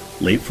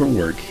 Late for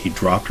work, he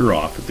dropped her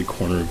off at the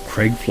corner of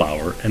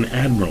Craigflower and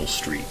Admiral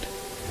Street.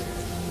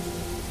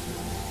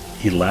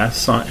 He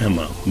last saw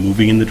Emma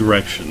moving in the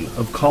direction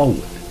of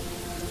Colwood.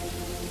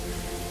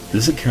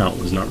 This account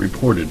was not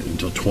reported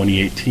until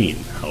 2018,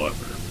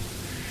 however,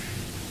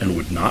 and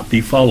would not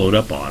be followed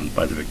up on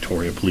by the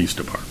Victoria Police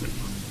Department.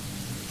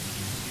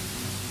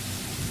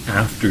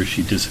 After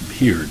she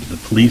disappeared, the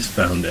police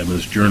found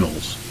Emma's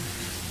journals.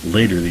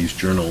 Later, these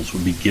journals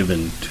would be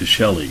given to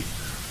Shelley,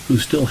 who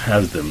still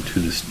has them to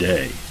this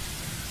day.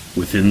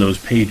 Within those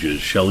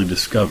pages, Shelley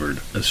discovered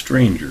a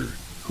stranger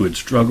who had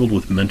struggled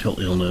with mental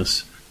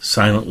illness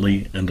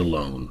silently and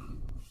alone.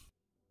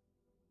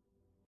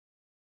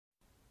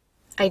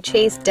 I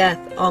chased death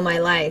all my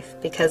life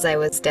because I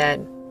was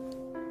dead.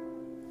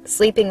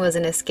 Sleeping was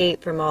an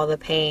escape from all the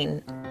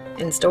pain,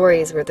 and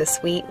stories were the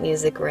sweet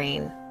music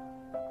rain.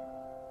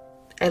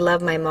 I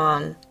love my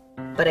mom,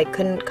 but I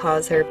couldn't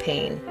cause her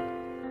pain.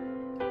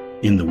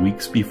 In the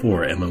weeks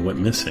before Emma went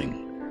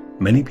missing,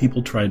 many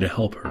people tried to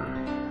help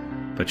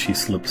her, but she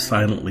slipped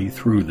silently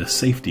through the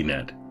safety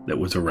net that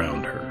was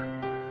around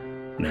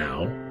her.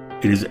 Now,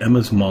 it is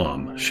Emma's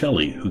mom,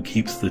 Shelley, who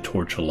keeps the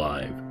torch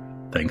alive.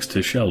 Thanks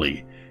to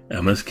Shelley,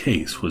 Emma's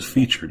case was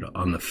featured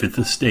on the Fifth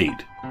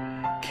Estate,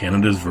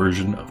 Canada's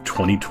version of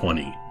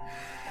 2020,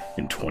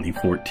 in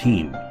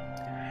 2014.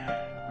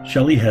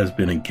 Shelley has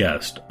been a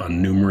guest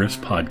on numerous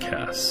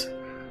podcasts,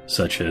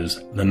 such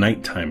as the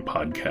Nighttime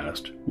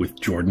Podcast with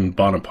Jordan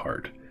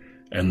Bonaparte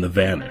and The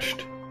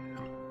Vanished.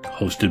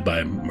 hosted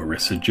by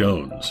Marissa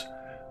Jones.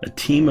 A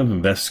team of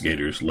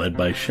investigators led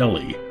by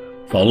Shelley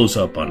follows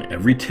up on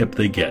every tip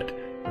they get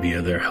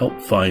via their Help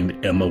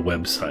Find Emma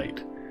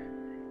website.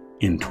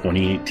 In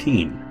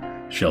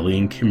 2018, Shelley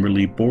and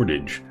Kimberly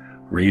Bordage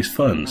raised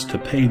funds to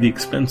pay the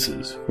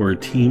expenses for a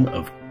team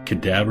of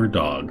cadaver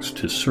dogs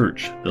to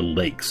search the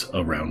lakes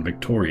around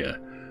Victoria.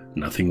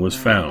 Nothing was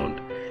found,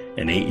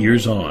 and 8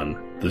 years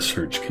on, the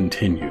search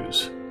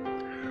continues.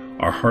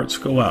 Our hearts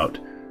go out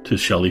to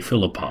Shelley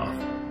Philippoff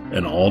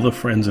and all the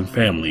friends and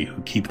family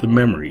who keep the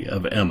memory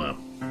of Emma.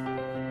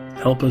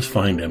 Help us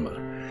find Emma.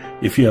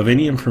 If you have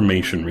any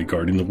information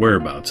regarding the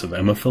whereabouts of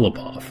Emma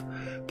Philippoff,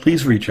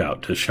 please reach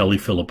out to Shelley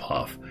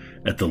Philippoff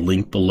at the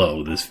link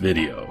below this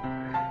video.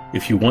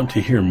 If you want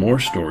to hear more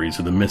stories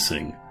of the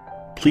missing,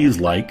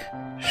 please like,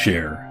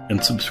 share,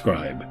 and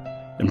subscribe.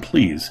 And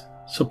please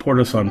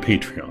support us on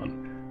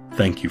Patreon.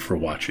 Thank you for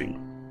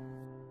watching.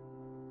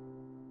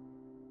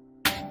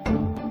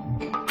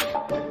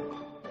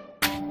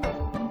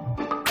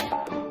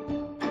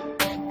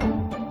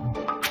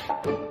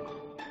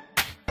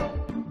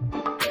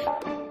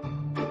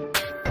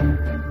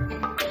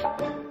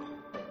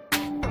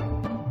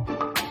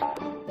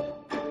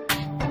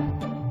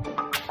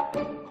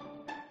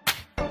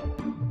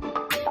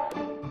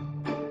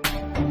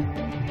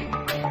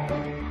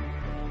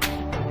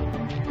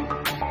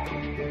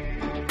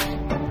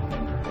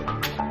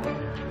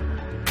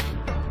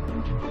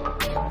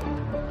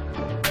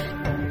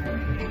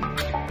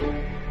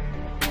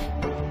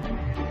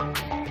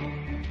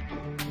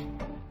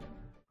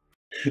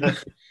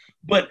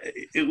 But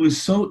it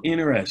was so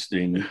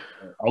interesting.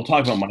 I'll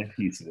talk about my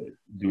piece of it,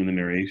 doing the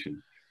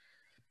narration.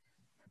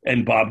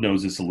 And Bob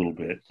knows this a little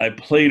bit. I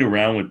played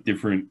around with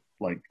different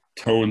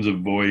tones of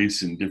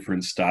voice and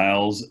different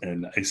styles,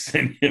 and I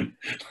sent him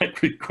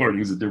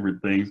recordings of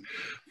different things.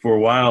 For a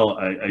while,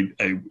 I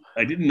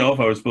didn't know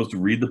if I was supposed to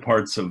read the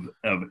parts of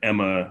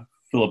Emma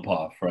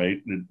Philippoff, right?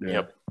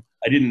 Yep.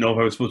 I didn't know if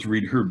I was supposed to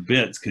read her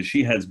bits, because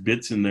she has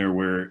bits in there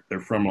where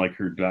they're from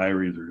her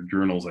diaries or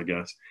journals, I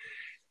guess.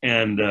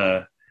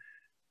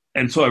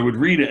 And so I would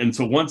read it, and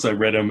so once I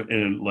read them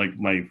in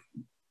my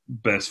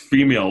best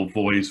female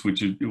voice,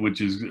 which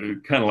is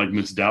kind of like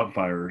Miss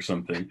Doubtfire or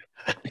something.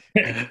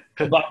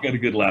 Bob got a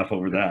good laugh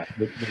over that.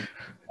 But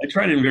I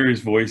tried in various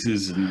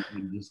voices and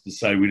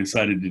we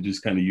decided to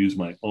just kind of use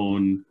my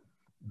own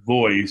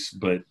voice,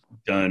 but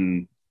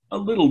done a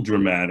little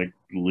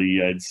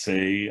dramatically, I'd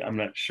say. I'm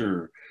not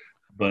sure,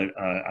 but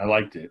I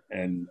liked it,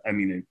 and I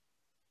mean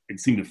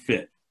it seemed to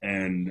fit.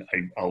 And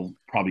I'll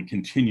probably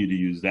continue to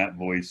use that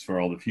voice for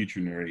all the future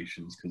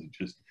narrations because it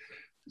just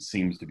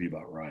seems to be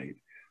about right.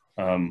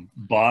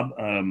 Bob,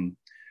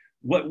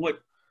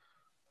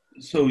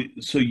 so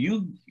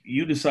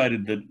you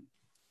decided that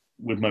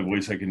with my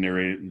voice I can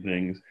narrate and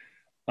things.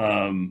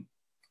 I'm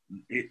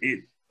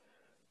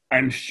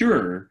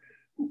sure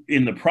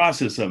in the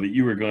process of it,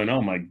 you were going,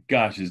 oh my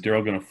gosh, is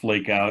Daryl going to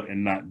flake out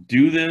and not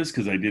do this?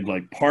 Because I did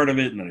part of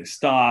it and then I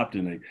stopped.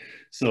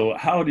 So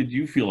how did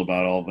you feel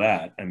about all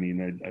that? I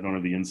mean, I don't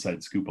have the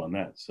inside scoop on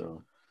that.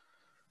 So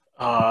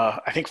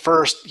I think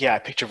first, I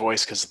picked your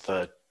voice because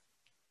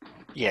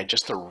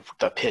just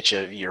the pitch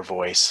of your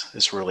voice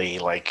is really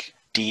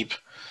deep.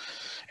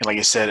 And like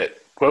I said,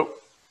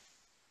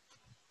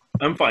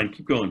 I'm fine.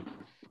 Keep going.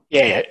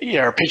 Yeah.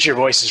 Our pitch of your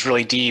voice is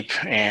really deep,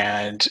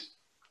 and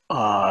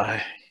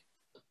I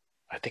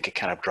think it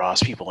kind of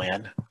draws people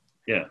in.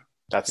 Yeah.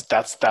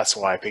 That's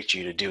why I picked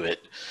you to do it.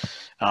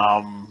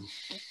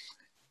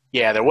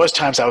 There was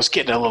times I was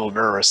getting a little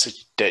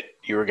nervous that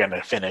you were going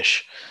to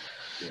finish.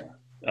 Yeah.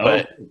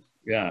 But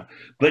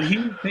but he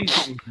was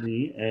patient with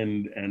me,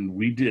 and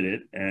we did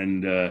it.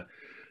 And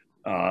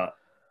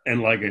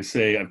like I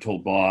say, I've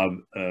told Bob,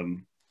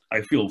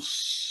 I feel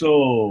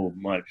so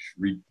much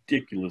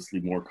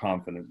ridiculously more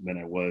confident than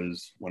I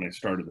was when I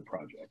started the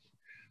project.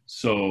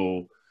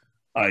 So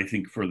I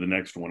think for the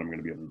next one, I'm going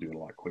to be able to do it a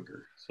lot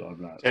quicker. So I'm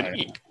not.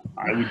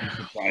 I would be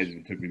surprised if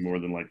it took me more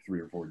than 3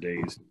 or 4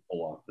 days to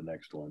pull off the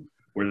next one.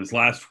 Where this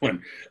last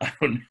one, I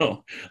don't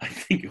know. I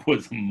think it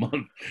was a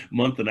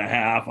month and a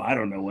half. I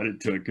don't know what it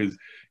took because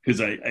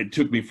it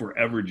took me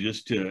forever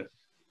just to.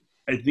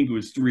 I think it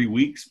was 3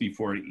 weeks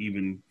before I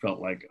even felt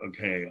like,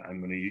 okay,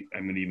 I'm gonna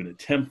even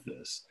attempt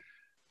this.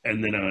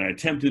 And then when I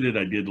attempted it,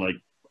 I did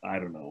I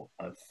don't know,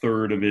 a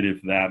third of it,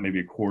 if that, maybe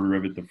a quarter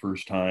of it the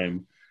first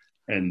time,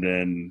 and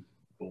then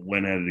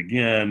went at it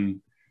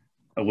again.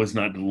 I was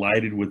not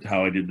delighted with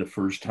how I did the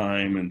first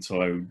time, and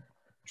so I would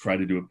try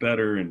to do it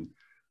better.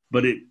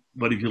 But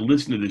if you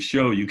listen to the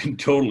show, you can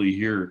totally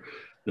hear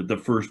that the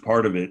first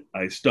part of it,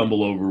 I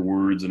stumble over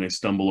words and I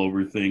stumble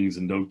over things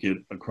and don't get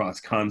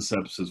across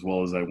concepts as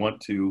well as I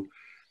want to.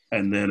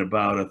 And then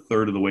about a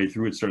third of the way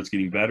through, it starts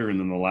getting better, and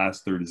then the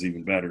last third is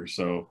even better.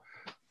 So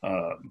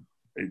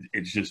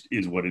it just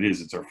is what it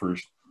is. It's our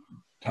first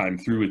time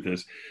through with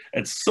this.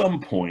 At some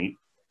point,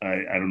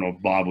 I don't know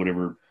if Bob would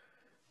ever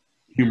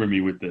humor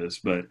me with this,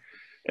 but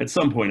at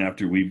some point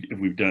after if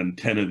we've done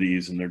 10 of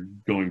these and they're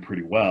going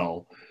pretty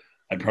well,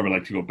 I'd probably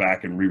like to go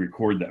back and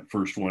re-record that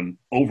first one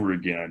over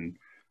again,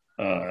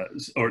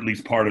 or at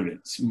least part of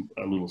it's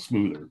a little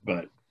smoother,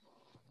 but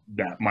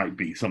that might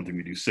be something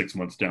we do 6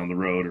 months down the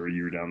road or a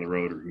year down the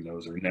road, or who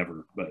knows, or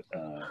never. But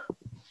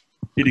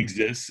it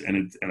exists,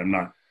 and I'm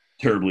not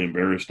terribly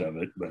embarrassed of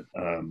it. But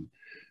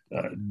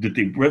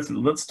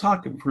let's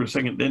talk for a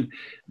second.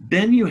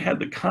 Then you had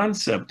the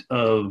concept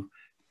of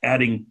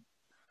adding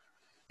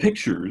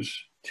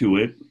pictures to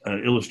it,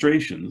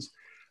 illustrations.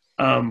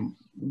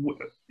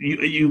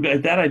 You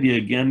got that idea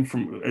again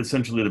from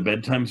essentially the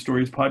Bedtime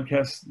Stories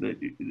podcast that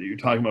you're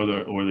talking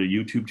about, or the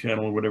YouTube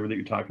channel or whatever that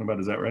you're talking about.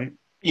 Is that right?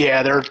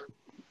 Yeah,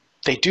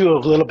 they do a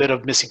little bit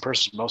of missing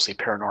persons, mostly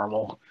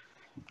paranormal,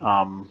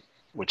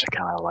 which I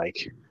kind of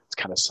like. It's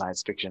kind of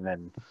science fiction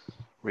and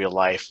real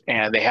life.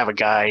 And they have a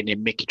guy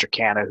named Mickey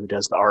Tricana who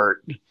does the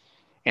art,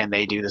 and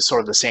they do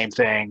the same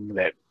thing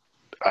that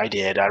I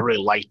did. I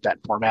really liked that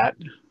format.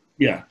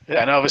 Yeah.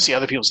 And obviously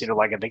other people seem to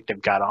like it. I think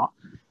they've got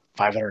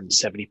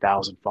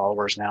 570,000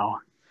 followers now.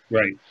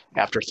 Right.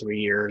 After 3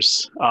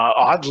 years.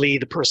 Oddly,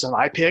 the person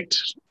I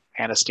picked,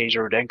 Anastasia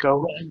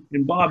Rudenko.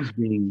 And Bob's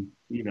being,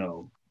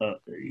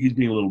 he's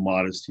being a little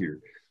modest here.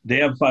 They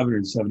have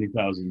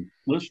 570,000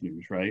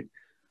 listeners, right?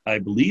 I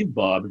believe,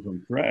 Bob, if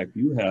I'm correct,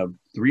 you have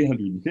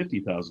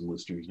 350,000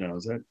 listeners now.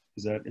 Is that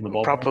in the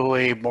ballpark?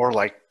 Probably more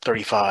like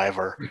 35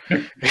 or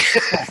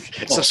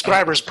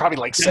subscribers, probably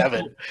like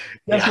 7.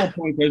 That's my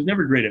point. I was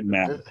never great at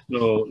math.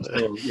 So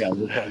yeah,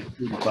 we're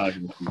probably 35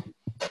 in the future.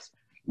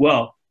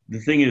 Well, the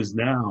thing is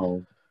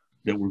now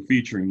that we're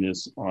featuring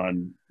this is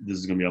going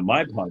to be on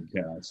my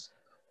podcast.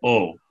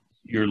 Oh,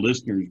 your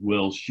listeners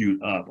will shoot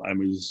up. I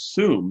would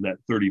assume that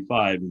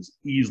 35 is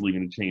easily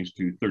going to change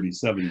to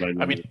 37 by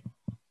the end.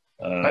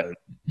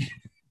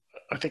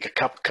 I think a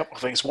couple of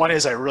things. One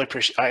is I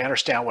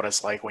understand what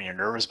it's like when you're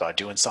nervous about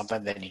doing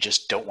something, then you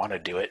just don't want to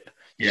do it.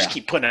 You just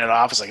keep putting it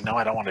off. It's like, no,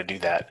 I don't want to do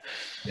that.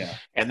 Yeah.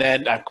 And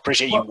then I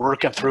appreciate you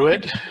working through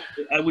it.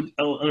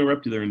 I'll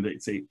interrupt you there and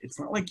say, it's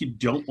not like you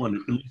don't want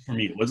to, at least for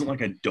me, it wasn't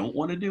like I don't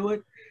want to do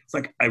it. It's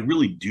like, I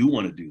really do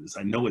want to do this.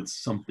 I know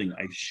it's something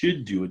I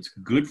should do. It's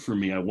good for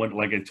me.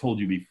 Like I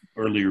told you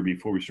earlier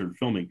before we started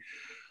filming,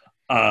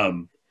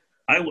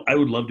 I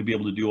would love to be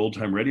able to do old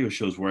time radio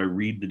shows where I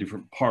read the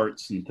different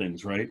parts and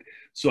things, right?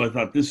 So I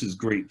thought this is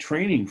great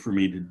training for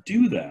me to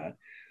do that,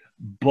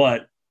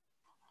 but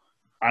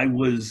I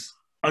was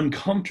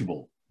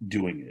uncomfortable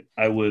doing it.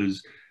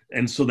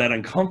 And so that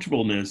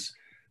uncomfortableness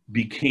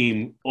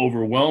became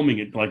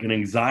overwhelming, like an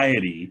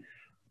anxiety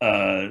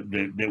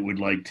that would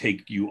like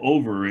take you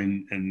over,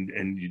 and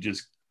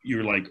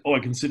you're like, oh, I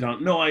can sit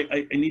down. No,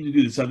 I need to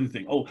do this other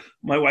thing. Oh,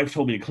 my wife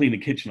told me to clean the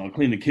kitchen. I'll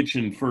clean the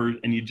kitchen first,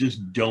 and you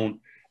just don't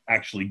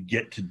actually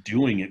get to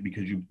doing it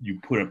because you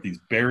put up these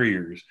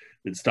barriers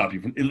that stop you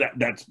from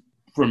that's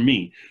from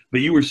me. But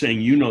you were saying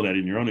that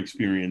in your own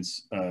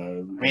experience.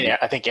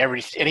 I think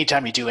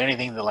anytime you do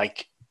anything that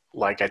like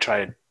I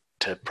try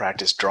to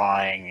practice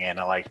drawing, and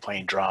I like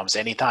playing drums,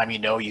 anytime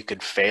you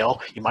could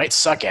fail, you might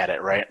suck at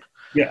it, right?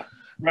 Yeah.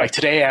 Right. Like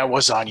today I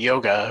was on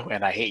yoga,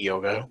 and I hate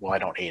yoga. Well, I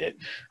don't hate it.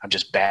 I'm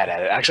just bad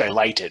at it. Actually, I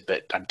liked it,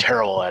 but I'm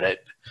terrible at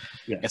it.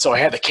 Yeah. And so I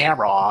had the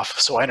camera off,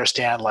 so I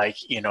understand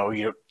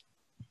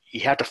you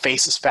have to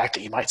face this fact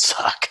that you might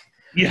suck.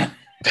 Yeah.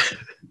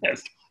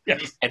 Yes.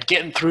 And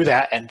getting through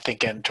that and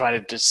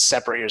trying to just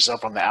separate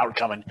yourself from the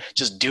outcome and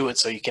just do it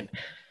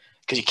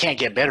because you can't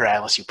get better at it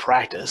unless you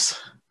practice.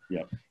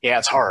 Yeah. Yeah,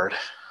 it's hard.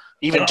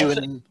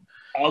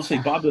 I'll say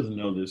Bob doesn't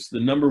know this. The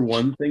number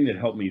one thing that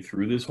helped me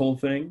through this whole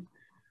thing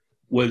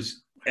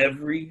was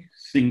every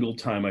single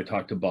time I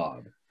talked to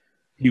Bob,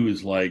 he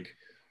was like,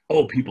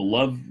 oh, people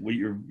love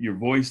your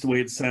voice, the way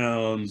it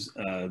sounds.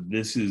 I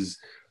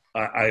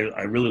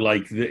really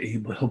like that.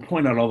 He'll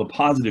point out all the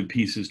positive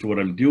pieces to what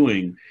I'm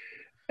doing,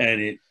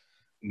 and it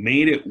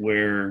made it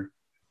where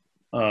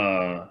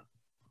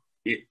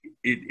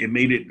it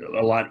made it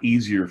a lot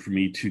easier for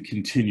me to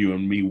continue,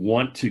 and me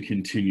want to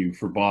continue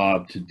for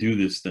Bob to do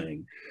this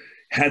thing.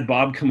 Had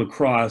Bob come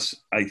across,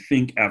 I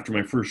think, after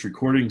my first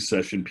recording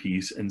session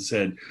piece and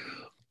said,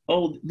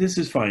 oh, this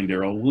is fine,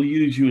 Daryl, we'll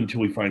use you until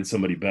we find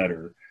somebody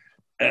better,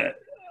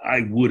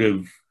 I would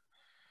have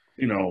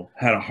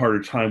had a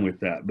harder time with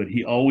that. But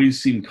he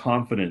always seemed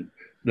confident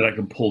that I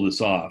could pull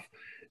this off.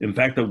 In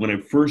fact, that when I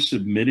first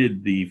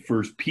submitted the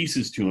first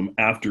pieces to him,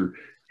 after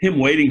him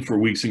waiting for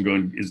weeks and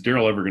going, is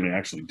Daryl ever going to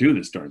actually do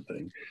this darn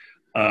thing?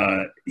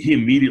 He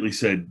immediately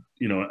said,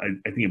 I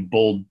think in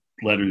bold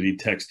letters, he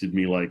texted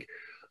me like,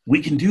 we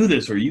can do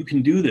this, or you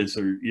can do this,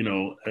 or,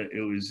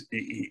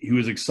 he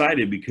was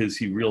excited because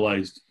he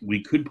realized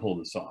we could pull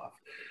this off,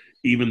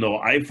 even though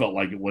I felt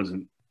like it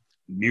wasn't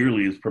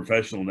nearly as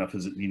professional enough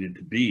as it needed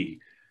to be.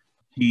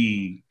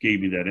 He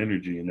gave me that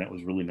energy, and that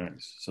was really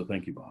nice. So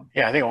thank you, Bob.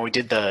 Yeah, I think when we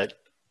did I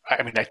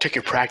took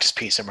your practice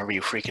piece. I remember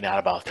you freaking out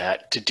about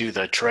that to do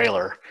the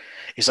trailer.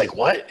 He's like,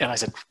 what? And I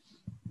said,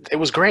 it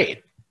was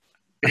great.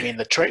 I mean,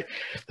 the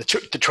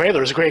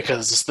trailer is great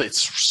because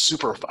it's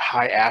super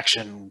high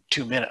action,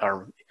 2 minute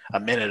or a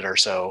minute or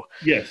so.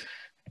 Yes.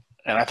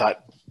 And I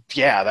thought,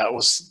 that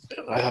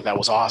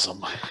was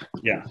awesome.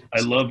 Yeah, I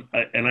love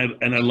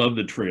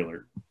the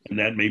trailer. and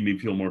that made me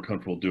feel more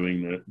comfortable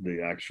doing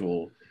the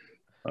actual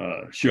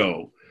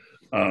show.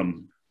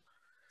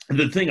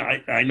 The thing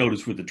I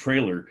noticed with the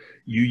trailer,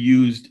 you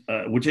used,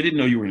 which I didn't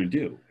know you were going to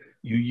do,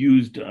 you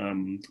used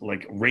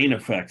like rain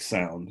effect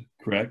sound,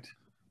 correct,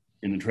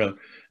 in the trailer,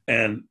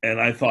 and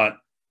I thought,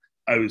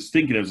 I was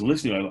thinking, I was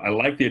listening, I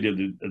like the idea of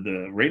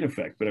the rain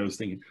effect, but I was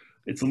thinking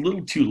it's a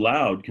little too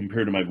loud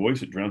compared to my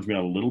voice. It drowns me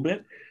out a little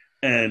bit,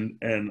 and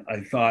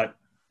I thought,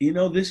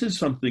 this is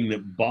something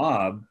that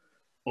Bob,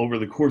 over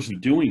the course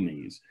of doing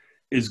these,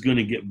 is going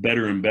to get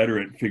better and better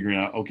at figuring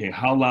out, okay,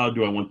 how loud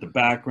do I want the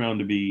background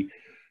to be?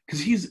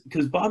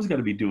 Because Bob's got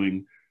to be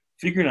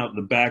figuring out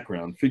the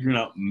background, figuring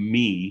out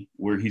me,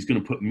 where he's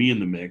going to put me in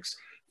the mix,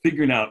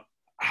 figuring out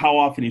how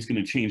often he's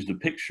going to change the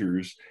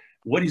pictures,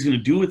 what he's going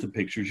to do with the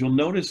pictures. You'll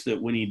notice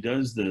that when he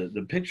does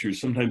the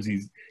pictures, sometimes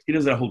he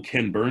does that whole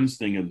Ken Burns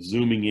thing of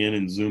zooming in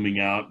and zooming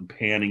out and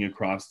panning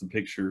across the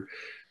picture.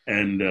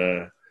 And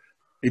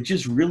it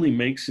just really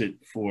makes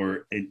it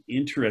for an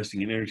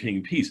interesting and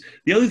entertaining piece.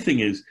 The other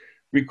thing is,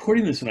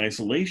 recording this in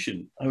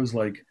isolation, I was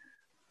like,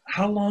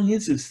 how long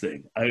is this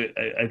thing?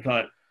 I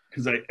thought,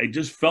 because I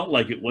just felt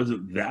like it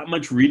wasn't that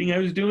much reading I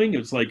was doing.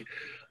 It's like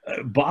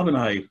Bob and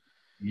I,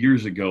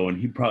 years ago, and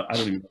I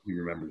don't even know if he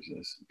remembers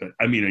this, but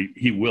I mean,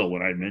 he will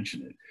when I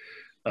mention it,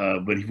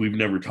 but we've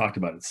never talked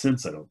about it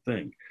since, I don't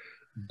think.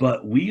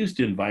 But we used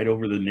to invite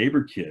over the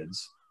neighbor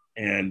kids,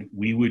 and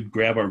we would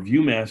grab our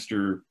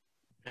Viewmaster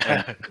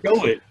and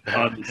show it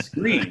on the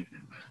screen,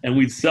 and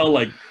we'd sell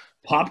like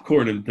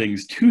popcorn and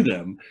things to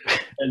them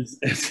as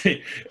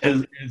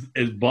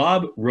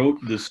Bob wrote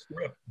the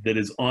script that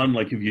is on,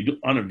 like, if you do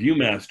on a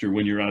Viewmaster,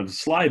 when you're on a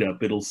slide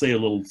up, it'll say a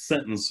little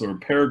sentence or a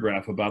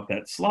paragraph about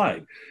that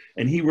slide,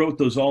 and he wrote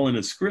those all in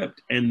a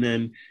script. And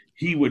then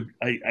he would,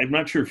 I'm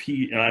not sure if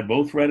he and I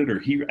both read it,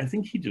 or I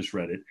think he just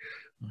read it,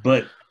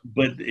 but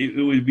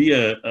it would be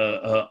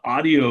a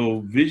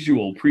audio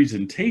visual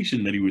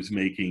presentation that he was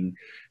making,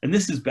 and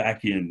this is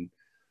back in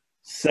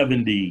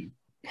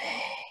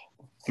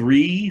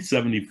 73,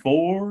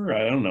 74,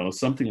 I don't know,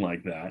 something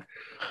like that.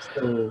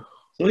 So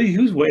he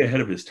was way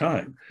ahead of his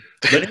time.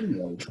 But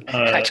anyway,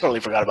 I totally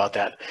forgot about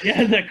that.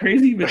 Yeah, isn't that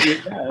crazy? But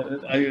yeah,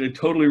 I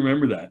totally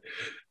remember that,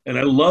 and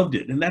I loved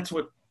it. And that's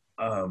what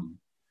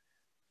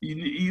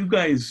you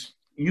guys,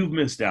 you've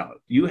missed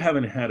out. You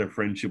haven't had a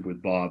friendship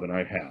with Bob, and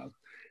I have,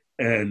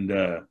 and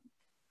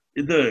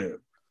the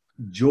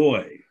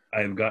joy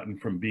I've gotten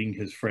from being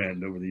his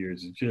friend over the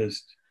years is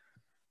just,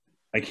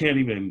 I can't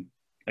even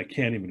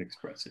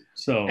express it.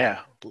 So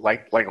yeah,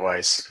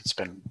 likewise. It's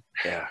been,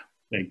 yeah.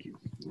 Thank you.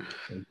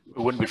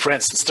 We wouldn't be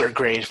friends since third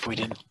grade if we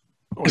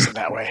wasn't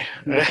that way.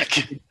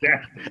 Exactly.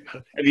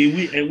 I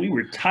mean, we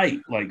were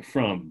tight like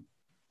from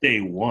day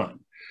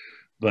one.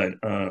 But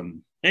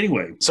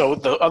anyway. So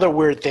the other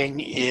weird thing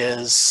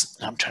is,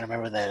 I'm trying to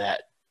remember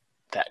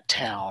that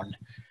town,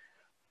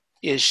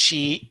 is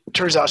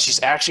turns out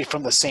she's actually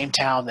from the same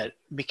town that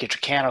Mickey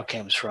Tricano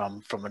comes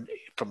from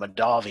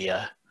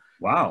Moldavia.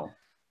 Wow.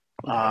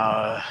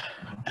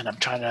 And I'm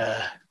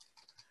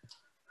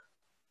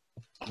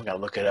going to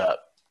look it up.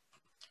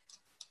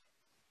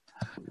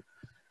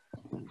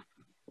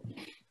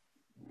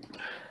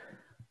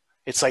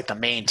 It's like the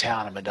main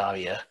town of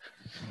Moldavia.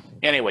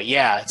 Anyway,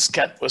 yeah,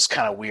 it was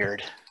kind of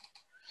weird.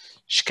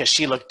 Because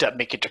she looked up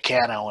Mickey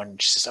Tricano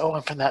and she says, "Oh,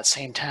 I'm from that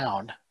same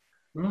town."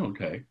 Oh,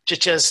 okay.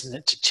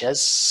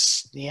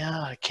 Chiches,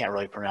 yeah, I can't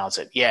really pronounce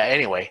it. Yeah,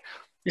 anyway.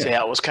 Yeah. So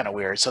yeah, it was kind of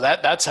weird. So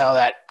that's how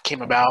that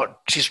came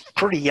about. She's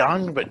pretty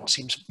young, but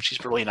seems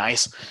she's really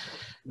nice.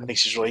 I think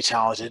she's really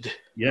talented.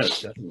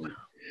 Yes, definitely.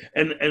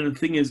 And the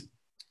thing is,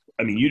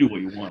 I mean, you do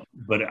what you want,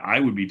 but I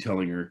would be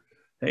telling her,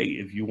 hey,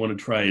 if you want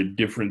to try a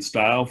different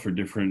style for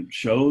different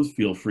shows,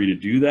 feel free to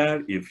do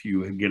that. If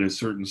you get a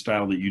certain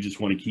style that you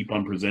just want to keep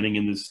on presenting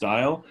in this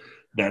style,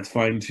 that's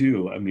fine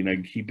too. I mean, I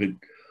keep it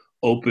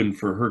open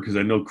for her because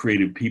I know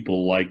creative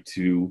people like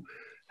to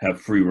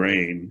have free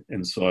reign,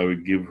 and so I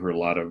would give her a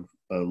lot of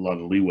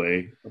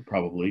leeway,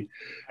 probably.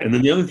 And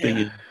then the other thing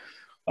is,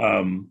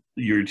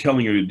 you're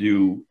telling her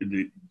to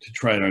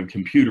try it on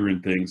computer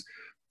and things,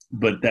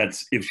 but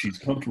that's if she's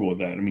comfortable with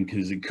that. I mean,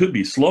 because it could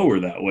be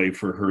slower that way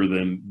for her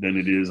than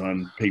it is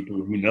on paper.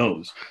 Who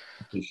knows?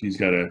 So she's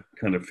got to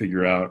kind of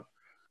figure out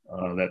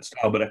that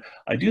style. But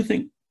I do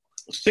think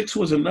 6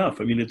 was enough.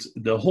 I mean, it's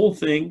the whole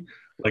thing.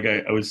 Like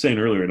I was saying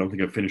earlier, I don't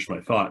think I finished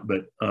my thought,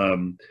 but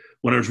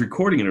when I was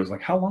recording it, I was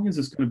like, how long is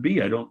this going to be?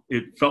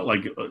 It felt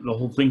like the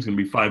whole thing's going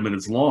to be 5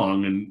 minutes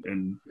long,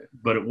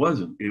 but it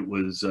wasn't. It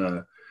was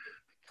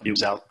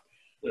out.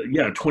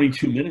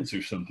 22 minutes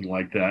or something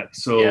like that.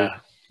 So, yeah.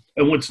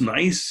 And what's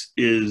nice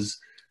is,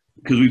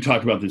 because we've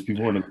talked about this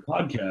before in the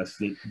podcast,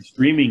 that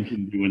streaming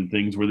can do in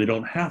things where they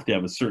don't have to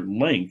have a certain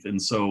length.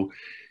 And so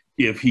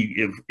if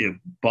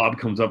Bob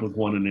comes up with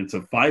one and it's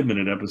a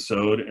 5-minute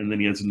episode, and then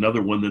he has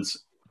another one that's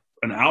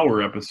an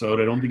hour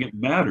episode, I don't think it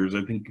matters.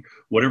 I think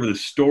whatever the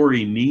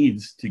story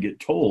needs to get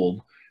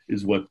told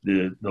is what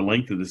the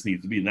length of this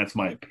needs to be. And that's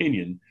my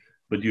opinion.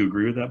 But do you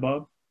agree with that,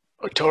 Bob?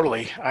 Oh,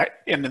 totally.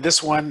 In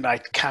this one, I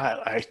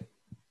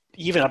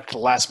even up to the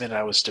last minute,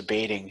 I was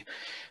debating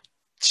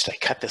should I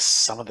cut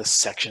some of this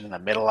section in the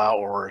middle out,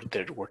 or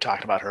we're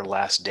talking about her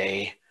last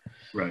day?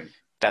 Right.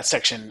 That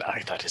section,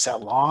 I thought, is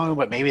that long?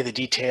 But maybe the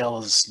detail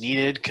is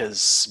needed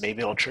because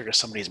maybe it'll trigger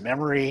somebody's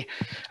memory.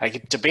 I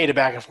could debate it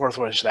back and forth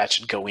whether that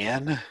should go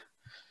in.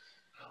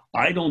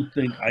 I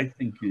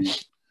think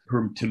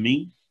to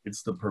me,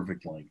 it's the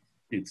perfect length.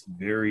 It's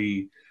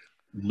very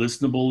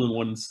listenable in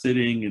one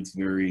sitting. It's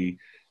very,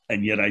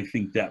 and yet I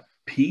think that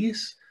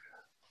piece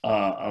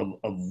well,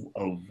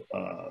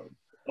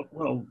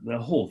 the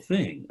whole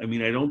thing. I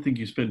mean, I don't think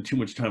you spend too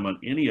much time on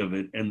any of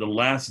it. And the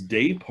last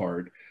day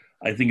part,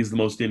 I think, is the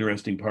most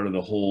interesting part of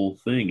the whole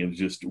thing, of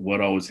just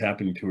what all was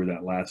happening to her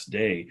that last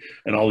day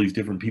and all these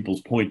different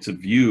people's points of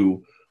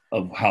view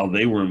of how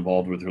they were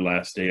involved with her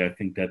last day. I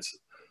think that's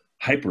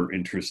hyper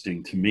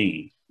interesting to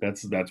me.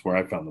 That's where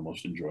I found the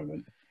most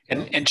enjoyment.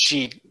 And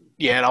she,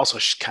 yeah, it also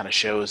kind of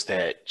shows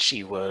that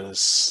she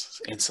was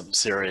in some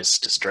serious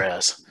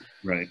distress.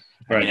 Right.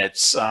 I mean,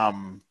 it's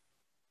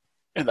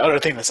and the other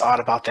thing that's odd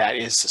about that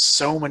is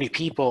so many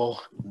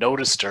people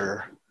noticed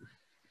her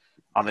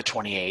on the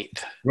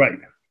 28th. Right.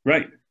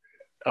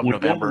 Of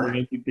November. I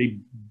don't think they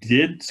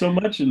did so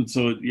much, and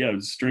so yeah, it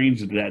was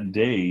strange that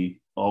day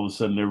all of a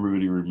sudden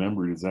everybody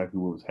remembered exactly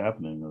what was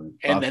happening.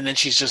 And then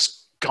she's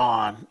just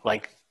gone.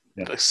 Like,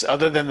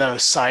 other than the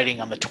sighting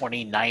on the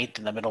 29th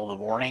in the middle of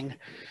the morning,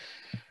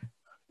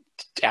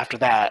 after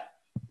that,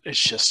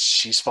 it's just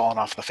she's fallen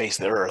off the face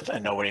of the earth,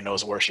 and nobody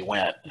knows where she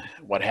went,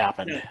 what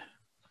happened. Yeah.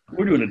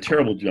 We're doing a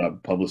terrible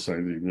job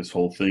publicizing this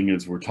whole thing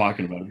as we're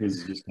talking about it. This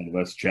is just kind of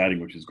us chatting,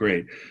 which is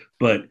great.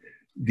 But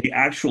the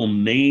actual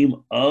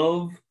name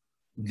of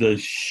the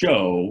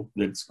show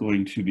that's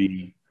going to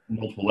be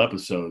multiple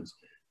episodes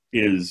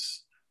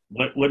is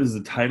what is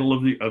the title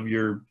of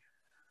your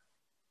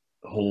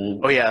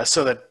whole? Oh yeah,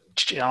 so the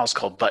channel is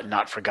called But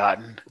Not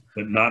Forgotten.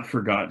 But Not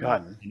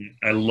Forgotten.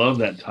 I love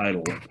that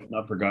title.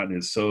 Not Forgotten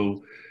is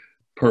so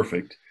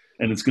perfect,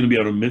 and it's going to be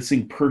on a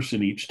missing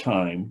person each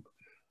time.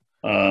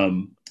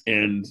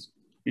 And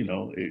you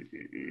know,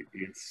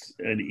 it's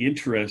an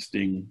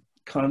interesting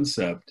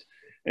concept.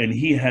 And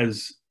he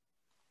has,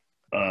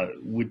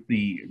 with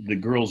the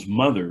girl's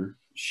mother,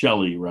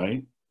 Shelley,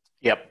 right?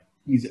 Yep.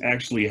 He's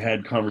actually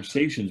had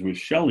conversations with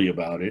Shelley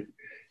about it,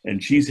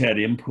 and she's had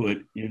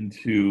input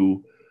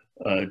into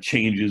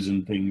changes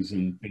and things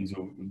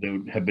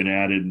that have been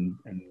added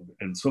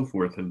and so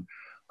forth. And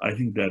I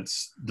think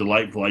that's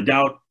delightful. I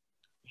doubt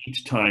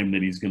each time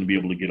that he's going to be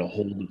able to get a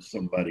hold of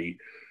somebody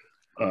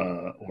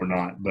or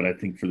not, but I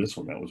think for this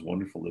one, that was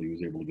wonderful that he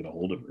was able to get a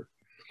hold of her.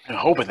 I'm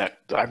hoping that,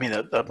 I mean,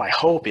 my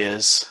hope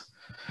is,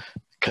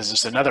 because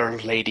there's another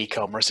lady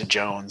called Marissa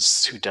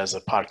Jones who does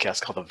a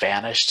podcast called The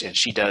Vanished, and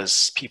she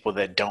does people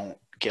that don't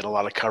get a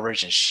lot of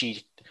coverage, and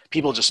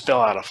people just fill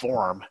out a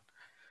form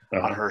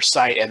on her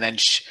site, and then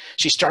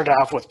she started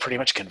off with pretty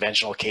much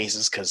conventional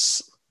cases,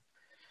 because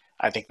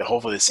I think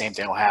hopefully the same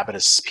thing will happen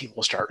is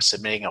people start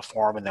submitting a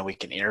form, and then we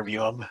can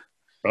interview them.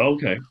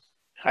 Okay.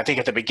 I think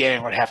at the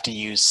beginning we'd have to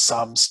use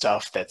some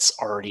stuff that's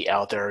already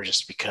out there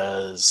just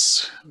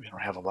because we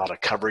don't have a lot of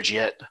coverage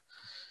yet.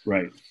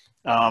 Right.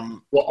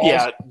 Well,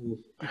 also,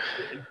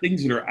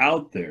 things that are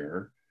out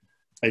there,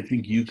 I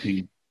think you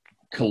can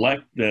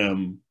collect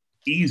them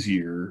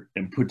easier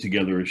and put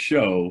together a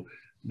show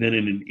than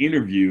in an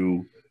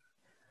interview.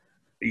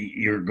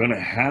 You're going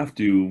to have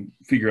to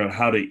figure out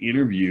how to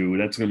interview.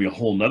 That's going to be a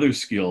whole nother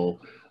skill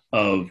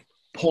of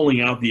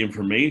pulling out the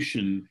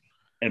information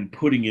and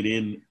putting it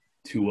in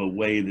to a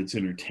way that's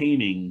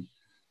entertaining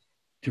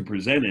to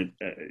present it.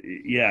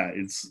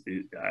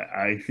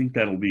 I think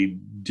that'll be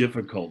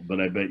difficult,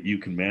 but I bet you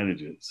can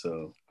manage it.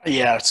 So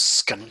yeah,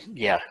 it's gonna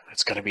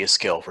be a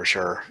skill for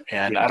sure.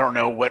 And I don't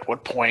know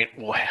what point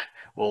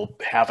we'll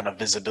have enough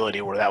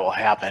visibility where that will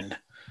happen.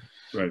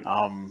 Right.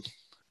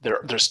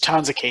 There's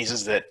tons of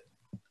cases that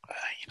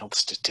the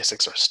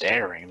statistics are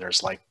staggering.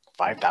 There's like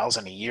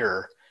 5,000 a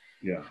year.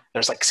 Yeah.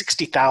 There's like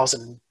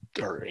 60,000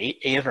 or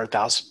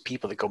 800,000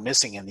 people that go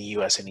missing in the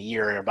U.S. in a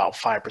year, and about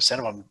 5%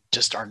 of them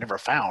just are never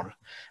found.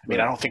 I mean,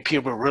 I don't think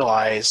people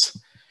realize,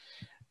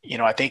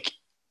 I think.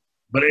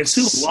 But I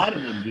assume a lot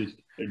of them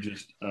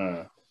just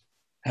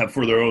have,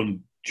 for their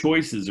own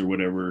choices or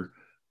whatever,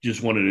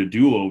 just wanted a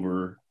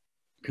do-over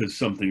because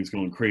something's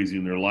going crazy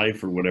in their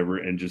life or whatever,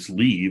 and just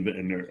leave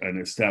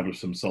and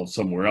establish themselves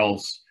somewhere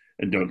else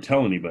and don't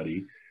tell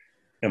anybody.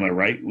 Am I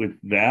right with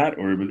that,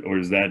 or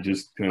is that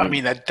just kind of? I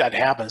mean, that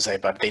happens,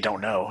 but they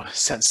don't know.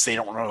 Since they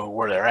don't know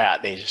where they're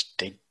at, they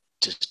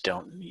just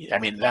don't. I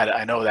mean, that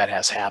I know that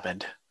has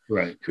happened,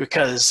 right?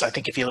 Because I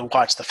think if you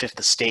watch the Fifth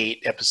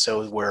Estate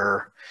episode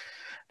where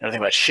another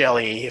thing about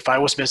Shelley, if I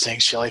was missing,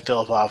 Shelley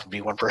Philippoff would be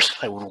one person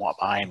I would want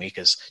behind me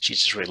because she's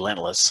just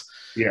relentless.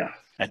 Yeah,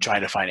 and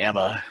trying to find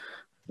Emma.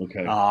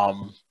 Okay.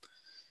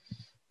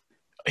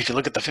 If you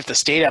look at the Fifth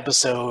Estate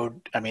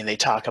episode, I mean, they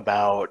talk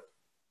about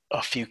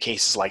a few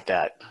cases like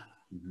that,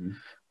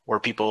 where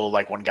people,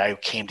 like one guy who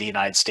came to the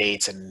United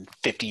States and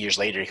 50 years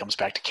later he comes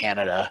back to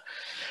Canada,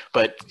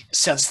 but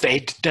since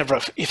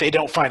if they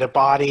don't find a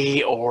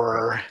body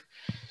or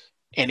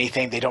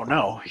anything, they don't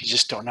know. You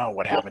just don't know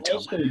what happened to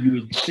him. You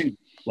would think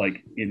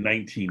like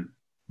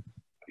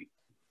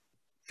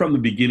from the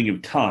beginning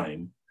of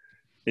time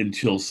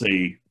until,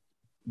 say,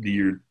 the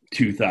year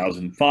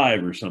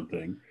 2005 or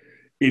something,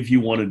 if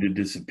you wanted to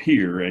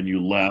disappear and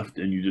you left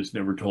and you just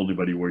never told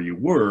anybody where you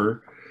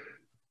were,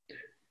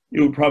 it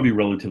would probably be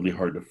relatively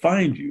hard to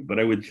find you. But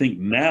I would think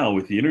now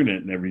with the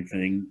internet and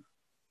everything,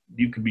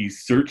 you could be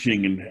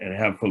searching and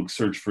have folks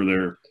search for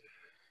their,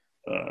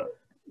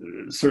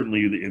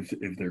 certainly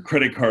if their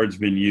credit card's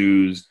been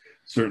used,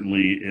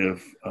 certainly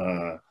if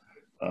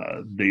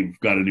they've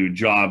got a new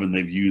job and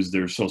they've used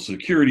their social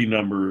security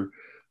number.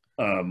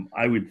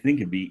 I would think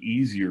it'd be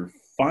easier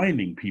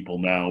finding people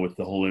now with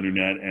the whole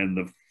internet and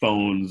the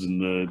phones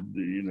and they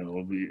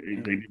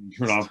didn't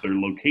turn off their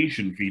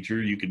location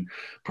feature. You can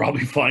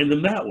probably find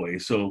them that way.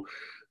 So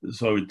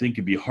I would think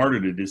it'd be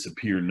harder to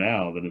disappear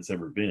now than it's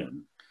ever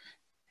been.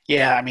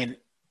 Yeah, I mean,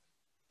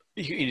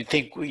 you'd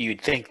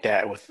think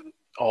that with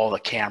all the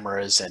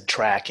cameras and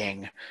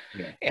tracking,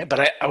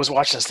 but I was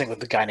watching this thing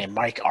with a guy named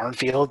Mike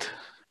Arnfield,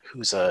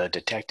 who's a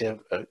detective,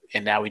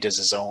 and now he does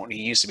his own.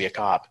 He used to be a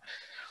cop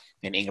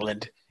in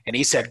England, and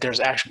he said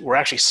we're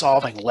actually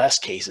solving less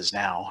cases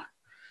now.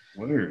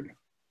 Weird.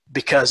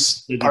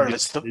 Because part of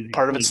it's the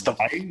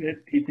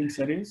he thinks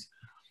that is.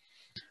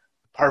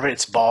 Part of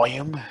it's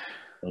volume.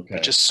 Okay.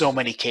 Just so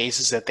many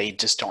cases that they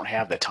just don't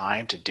have the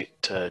time to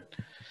put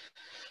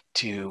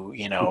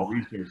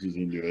resources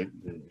into it.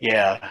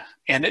 Yeah,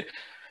 and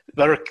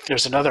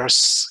there's another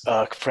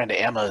friend of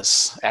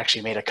Emma's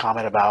actually made a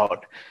comment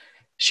about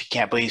she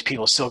can't believe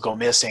people still go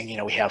missing.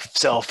 We have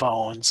cell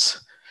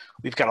phones,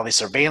 we've got all these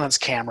surveillance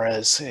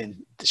cameras,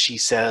 and she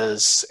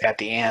says at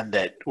the end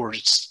that we're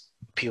just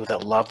people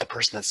that love the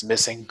person that's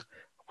missing.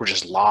 We're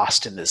just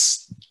lost in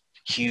this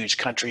huge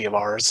country of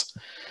ours.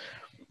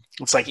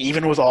 It's like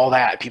even with all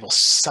that, people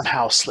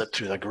somehow slip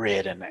through the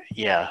grid, and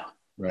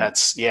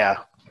that's.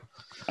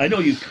 I know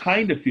you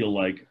kind of feel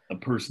like a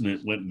person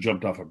that went and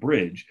jumped off a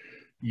bridge.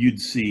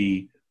 You'd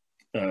see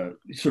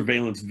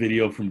surveillance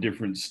video from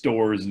different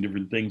stores and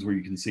different things where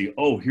you can see,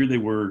 oh, here they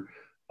were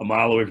a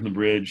mile away from the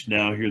bridge.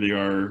 Now here they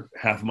are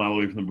half a mile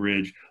away from the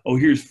bridge. Oh,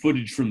 here's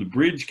footage from the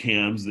bridge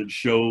cams that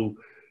show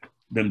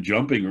them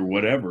jumping or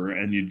whatever.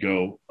 And you'd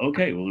go,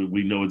 okay, well,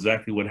 we know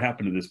exactly what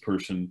happened to this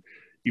person,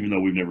 even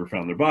though we've never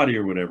found their body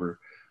or whatever.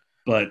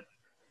 But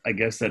I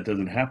guess that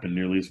doesn't happen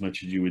nearly as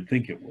much as you would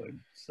think it would.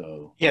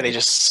 So yeah, they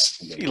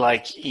just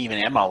like even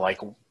Emma, like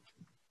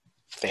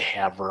they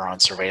have her on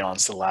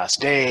surveillance the last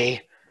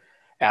day.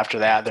 After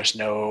that,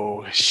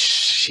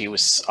 she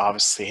was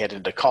obviously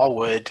headed to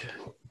Colwood.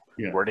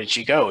 Yeah. Where did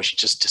she go? She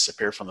just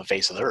disappeared from the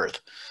face of the earth.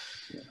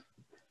 Yeah.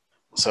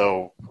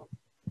 So,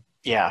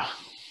 yeah.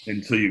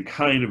 And so you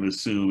kind of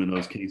assume in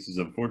those cases,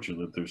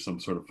 unfortunately, that there's some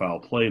sort of foul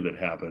play that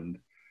happened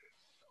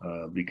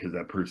because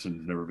that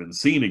person's never been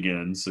seen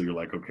again. So you're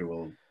like, okay,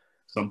 well,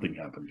 something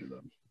happened to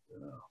them.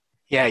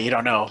 Yeah, you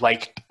don't know.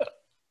 Like,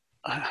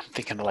 I'm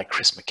thinking of like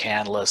Chris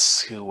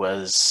McCandless, who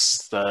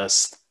was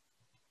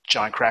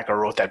John Krakauer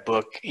wrote that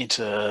book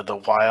Into the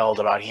Wild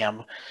about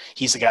him.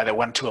 He's the guy that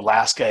went to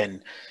Alaska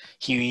and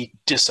he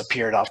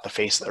disappeared off the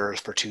face of the earth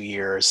for 2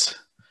 years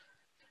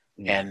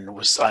and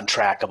was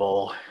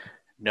untrackable.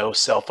 No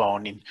cell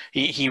phone.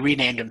 He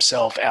renamed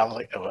himself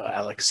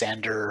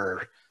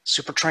Alexander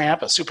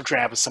Supertramp. A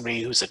Supertramp is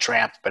somebody who's a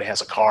tramp but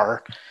has a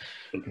car.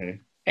 Okay.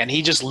 And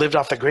he just lived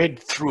off the grid,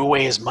 threw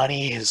away his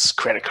money, his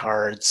credit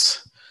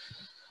cards,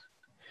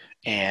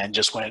 and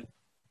just would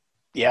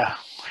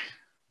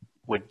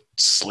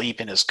sleep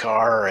in his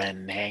car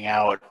and hang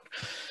out.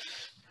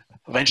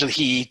 Eventually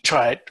he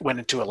went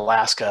into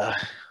Alaska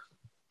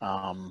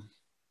and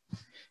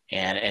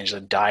ended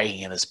up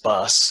dying in his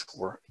bus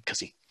because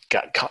he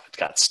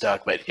got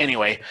stuck. But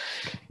anyway,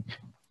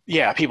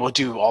 yeah, people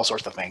do all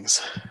sorts of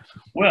things.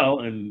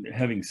 Well, and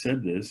having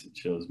said this, it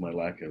shows my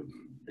lack of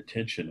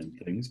attention and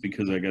things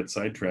because I got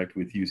sidetracked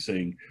with you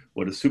saying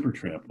what a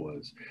Supertramp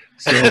was.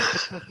 So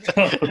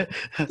a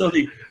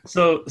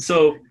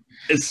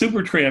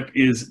Supertramp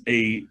is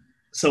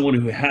someone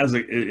who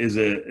is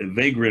a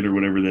vagrant or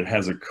whatever that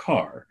has a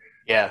car.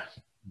 Yeah.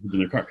 In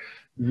their car.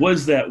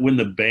 Was that when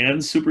the band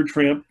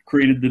Supertramp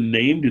created the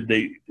name?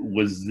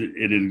 Was it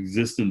in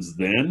existence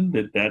then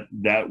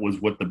that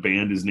was what the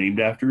band is named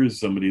after? Is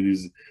somebody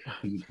who's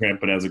a tramp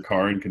but has a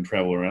car and can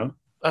travel around?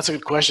 That's a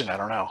good question. I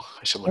don't know.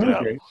 I should look it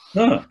up.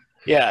 Huh.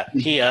 Yeah.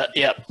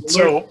 Yeah.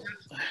 So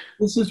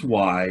this is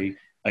why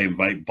I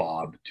invite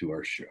Bob to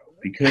our show,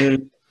 because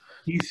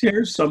he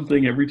shares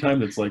something every time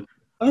that's like,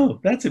 oh,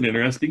 that's an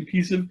interesting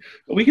piece of.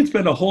 We could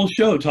spend a whole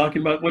show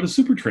talking about what a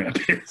Supertramp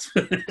is.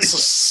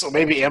 So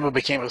maybe Emma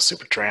became a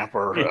Supertramp,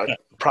 or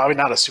probably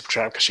not a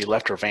Supertramp because she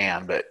left her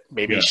van, but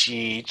maybe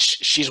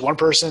she's one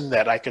person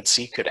that I could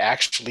see could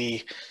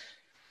actually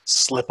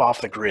slip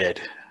off the grid.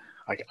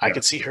 I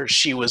could see her.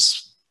 She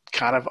was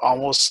kind of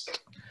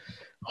almost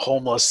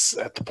homeless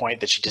at the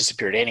point that she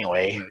disappeared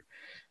anyway. Right.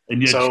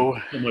 And yet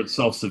she's somewhat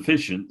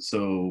self-sufficient,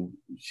 so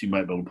she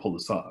might be able to pull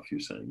this off,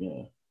 you're saying.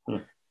 Yeah. Huh.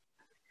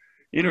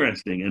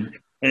 Interesting.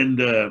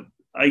 And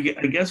I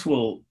guess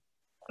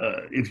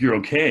if you're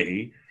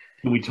okay,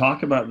 Can we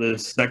talk about the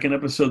second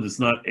episode that's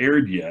not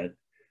aired yet,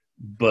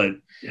 but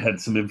had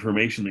some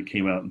information that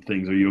came out and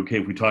things? Are you okay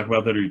if we talk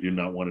about that, or you do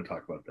not want to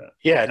talk about that?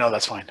 Yeah, no,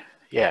 that's fine.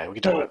 Yeah, we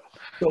can talk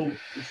about it.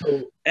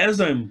 So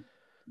as I'm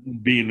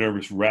being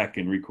nervous wreck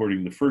and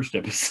recording the first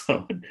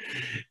episode,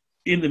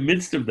 in the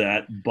midst of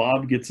that,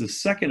 Bob gets a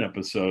second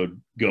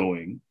episode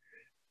going,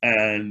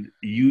 and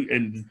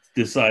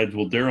decides,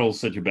 well,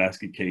 Daryl's such a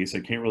basket case, I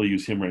can't really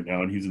use him right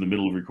now, and he's in the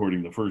middle of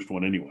recording the first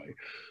one anyway.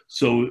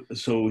 So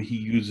he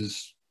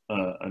uses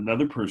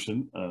another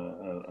person,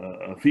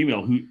 a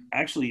female, who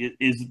actually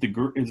is it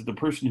the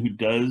person who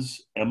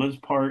does Emma's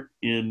part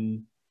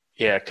in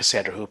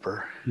Cassandra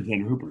Hooper.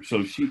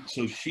 So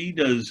she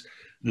does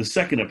the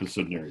second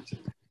episode narrative.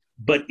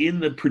 But in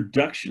the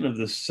production of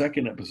the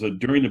second episode,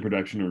 during the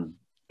production or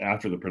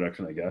after the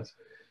production, I guess,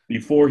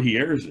 before he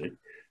airs it,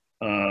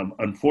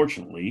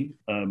 unfortunately,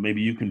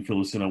 maybe you can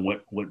fill us in on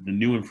what the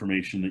new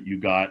information that you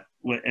got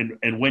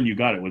and when you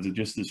got it. Was it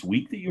just this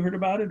week that you heard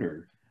about it,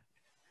 or?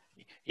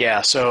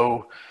 Yeah,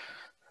 so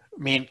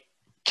me and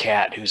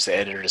Kat, who's the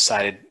editor,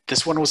 decided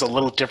this one was a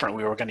little different.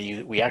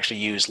 We actually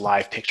used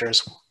live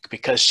pictures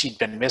because she'd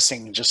been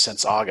missing just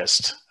since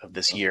August of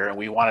this year, and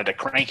we wanted to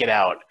crank it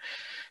out.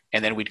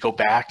 And then we'd go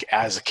back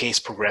as the case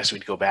progressed.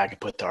 We'd go back and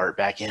put the art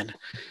back in.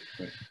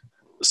 Right.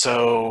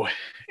 So,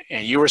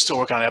 and you were still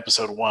working on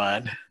episode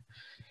 1,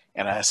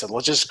 and I said,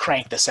 let's just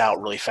crank this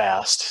out really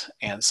fast.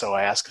 And so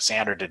I asked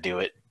Cassandra to do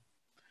it.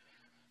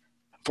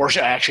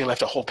 Fortunately, I actually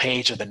left a whole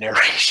page of the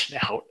narration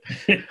out,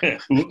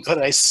 but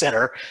I sent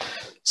her.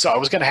 So I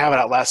was going to have it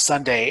out last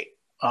Sunday,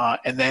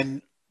 and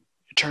then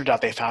it turned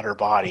out they found her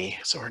body.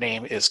 So her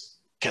name is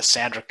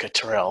Cassandra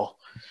Cottrell.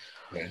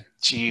 Okay.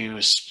 She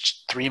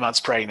was 3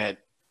 months pregnant.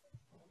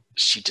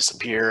 She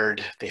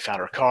disappeared. They found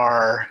her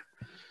car.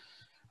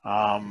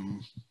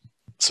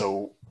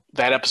 So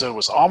that episode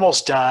was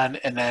almost done,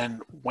 and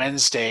then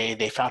Wednesday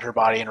they found her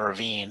body in a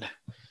ravine.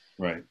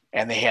 Right.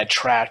 And they had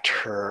tracked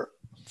her.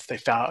 They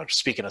found,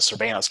 speaking of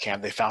surveillance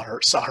cam,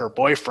 saw her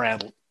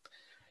boyfriend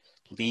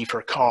leave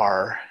her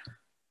car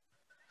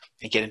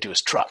and get into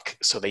his truck.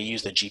 So they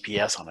used the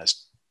GPS on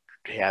his.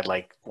 He had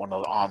like one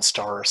of the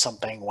OnStar or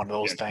something, one of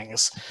those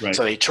things. Right.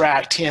 So they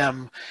tracked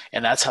him,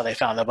 and that's how they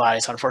found the body.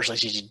 So unfortunately,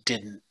 she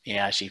didn't.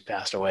 Yeah, she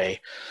passed away.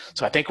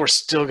 So I think we're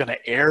still going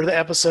to air the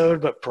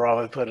episode, but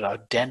probably put an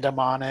addendum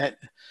on it,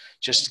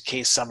 just in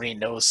case somebody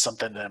knows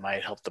something that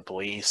might help the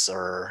police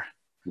or.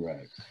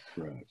 Right.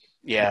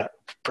 Yeah,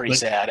 pretty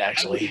sad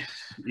actually.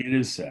 It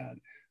is sad,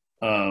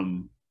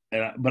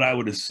 but I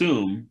would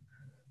assume,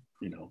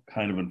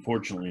 kind of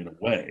unfortunately in a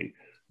way,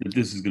 that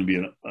this is going to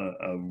be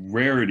a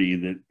rarity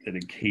that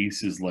a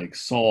case is like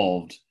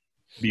solved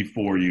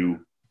before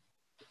you,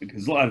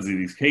 because a lot of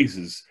these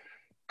cases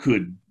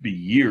could be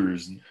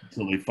years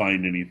until they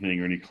find anything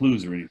or any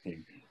clues or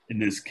anything. In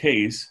this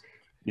case,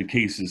 the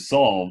case is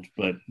solved,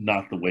 but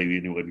not the way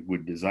anyone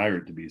would desire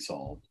it to be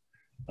solved.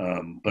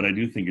 But I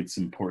do think it's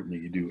important that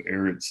you do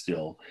air it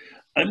still.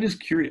 I'm just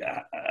curious,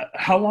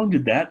 how long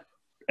did that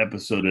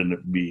episode end up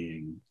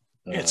being?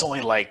 It's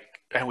only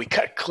and we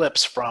cut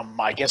clips from,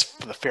 I guess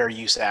the Fair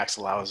Use Act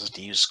allows us to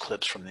use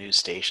clips from news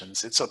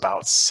stations. It's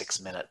about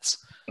 6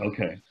 minutes.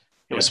 Okay.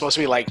 It was supposed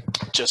to be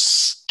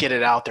just get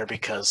it out there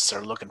because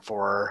they're looking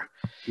for her.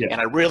 Yeah.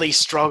 And I really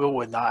struggle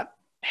with not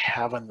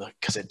having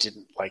because it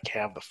didn't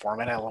have the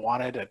format I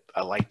wanted.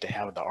 I like to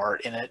have the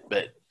art in it,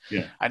 but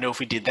yeah, I know if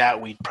we did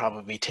that, we'd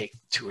probably take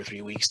 2 or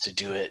 3 weeks to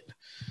do it.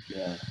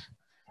 Yeah.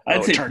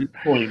 I'd say at this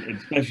point,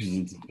 especially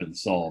since it's been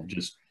solved,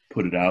 just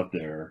put it out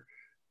there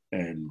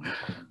and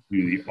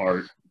do the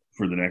art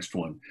for the next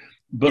one.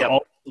 But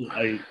also,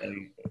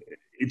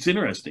 it's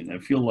interesting. I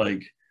feel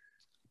like,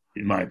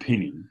 in my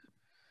opinion,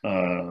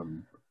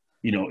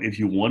 if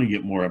you want to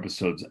get more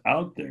episodes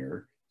out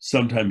there,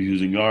 sometimes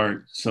using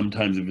art,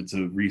 sometimes if it's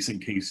a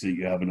recent case that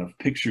you have enough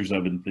pictures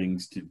of and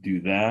things to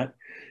do that.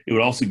 It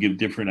would also give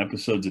different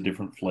episodes a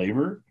different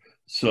flavor.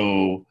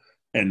 So,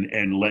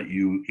 and let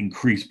you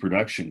increase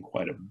production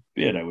quite a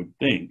bit, I would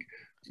think,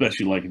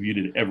 especially like if you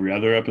did every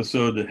other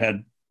episode that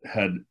had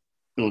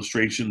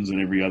illustrations and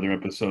every other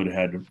episode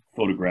had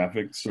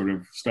photographic sort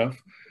of stuff,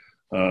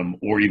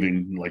 or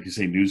even, like you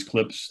say, news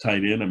clips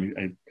tied in. I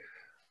mean,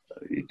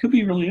 it could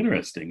be really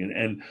interesting.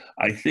 And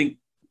I think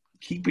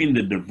keeping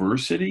the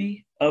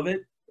diversity of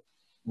it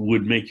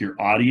would make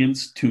your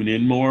audience tune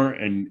in more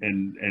and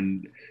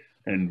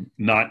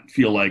not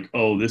feel like,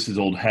 oh, this is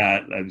old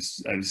hat.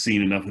 I've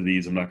seen enough of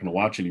these. I'm not going to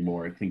watch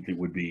anymore. I think it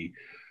would be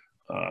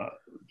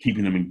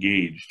keeping them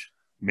engaged,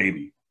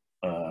 maybe.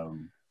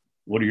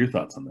 What are your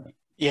thoughts on that?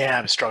 Yeah,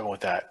 I'm struggling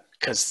with that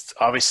because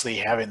obviously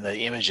having the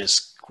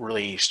images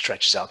really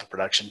stretches out the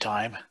production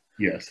time.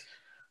 Yes.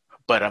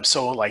 But I'm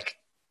so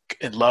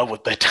in love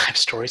with bedtime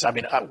stories. I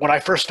mean, when I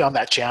first found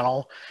that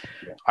channel,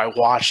 I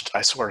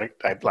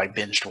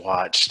binge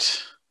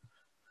watched,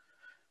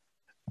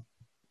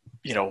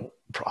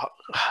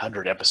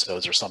 100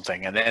 episodes or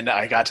something. And then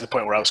I got to the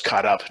point where I was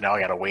caught up. Now I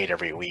got to wait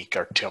every week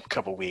or a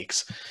couple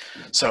weeks.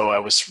 So I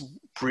was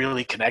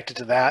really connected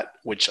to that,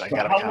 which I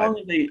got to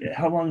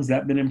How long has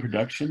that been in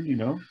production,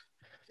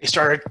 They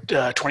started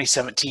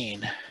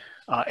 2017,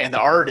 and the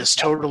art is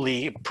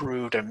totally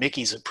improved. And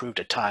Mickey's improved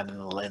a ton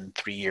in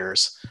 3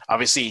 years.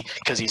 Obviously,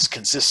 because he's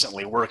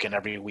consistently working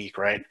every week,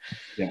 right?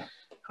 Yeah.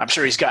 I'm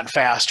sure he's gotten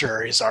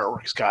faster. His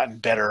artwork has gotten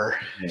better.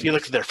 Yeah. If you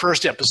look at their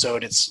first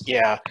episode,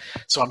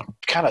 so I'm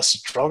kind of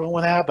struggling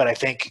with that, but I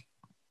think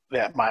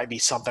that might be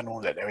something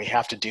that we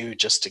have to do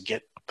just to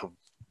get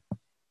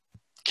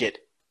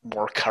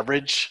more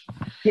coverage.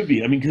 Could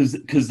be. I mean, because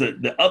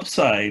the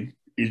upside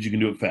is you can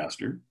do it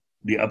faster.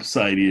 The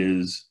upside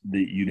is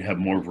that you'd have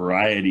more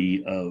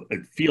variety of.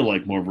 It feel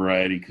like more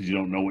variety because you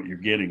don't know what you're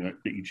getting at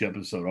each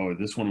episode. Oh,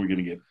 this one we're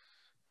going to get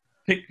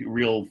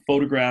real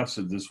photographs,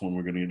 and this one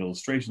we're going to get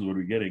illustrations. What are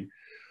we getting?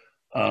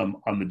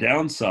 On the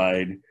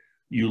downside,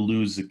 you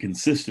lose the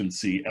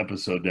consistency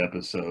episode to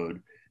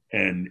episode,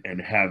 and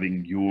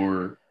having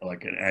your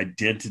like an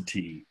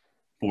identity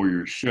for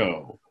your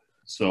show.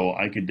 So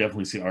I could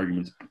definitely see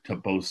arguments to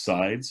both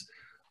sides.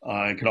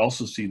 I could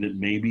also see that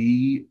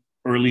maybe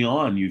early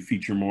on you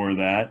feature more of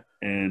that,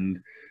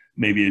 and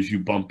maybe as you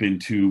bump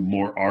into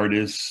more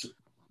artists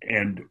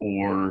and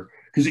or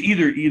because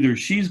either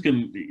she's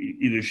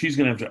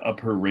gonna have to up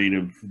her rate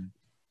of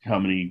how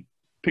many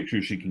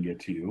pictures she can get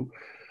to you,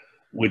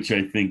 which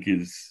I think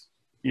is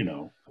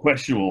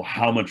questionable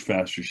how much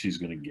faster she's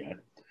going to get,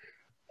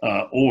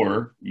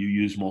 or you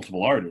use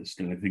multiple artists,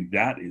 and I think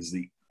that is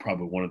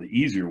probably one of the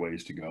easier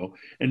ways to go.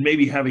 And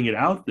maybe having it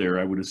out there,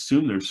 I would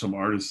assume there's some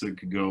artists that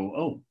could go,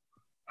 oh,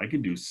 I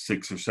could do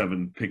 6 or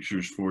 7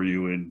 pictures for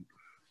you in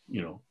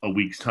a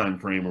week's time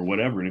frame or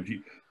whatever. And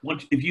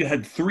if you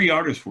had 3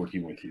 artists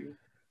working with you,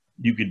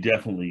 you could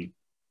definitely,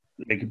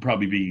 they could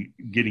probably be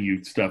getting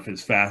you stuff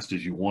as fast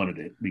as you wanted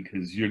it,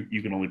 because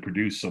you can only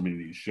produce so many of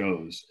these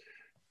shows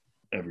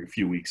every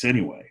few weeks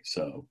anyway.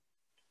 So,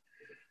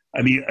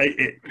 I mean,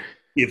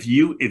 if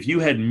you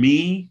had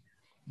me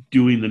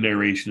doing the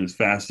narration as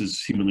fast as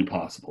humanly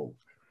possible,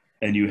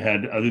 and you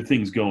had other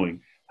things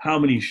going, how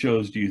many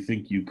shows do you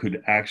think you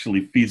could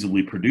actually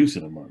feasibly produce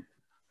in a month?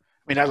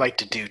 I mean, I like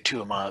to do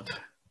 2 a month.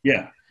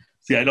 Yeah.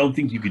 See, I don't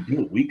think you could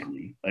do it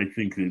weekly. I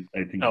think a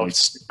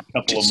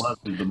couple of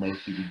months is the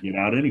most you could get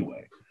out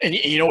anyway. And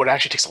what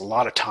actually takes a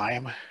lot of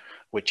time,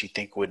 which you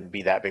think wouldn't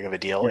be that big of a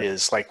deal,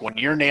 is like when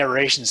your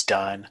narration's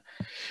done,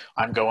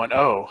 I'm going,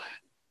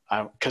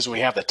 because we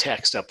have the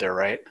text up there,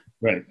 right?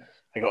 Right.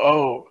 I go,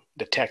 oh,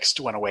 the text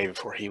went away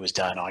before he was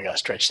done. Oh, I got to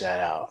stretch that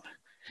out.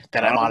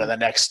 Then I'm on to the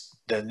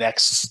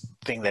next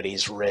thing that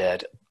he's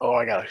read. Oh,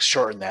 I got to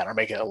shorten that or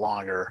make it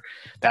longer.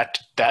 That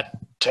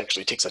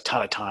actually takes a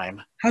ton of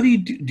time. How do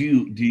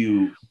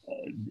you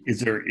is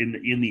there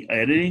in the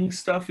editing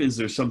stuff, is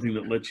there something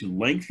that lets you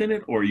lengthen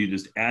it, or are you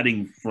just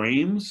adding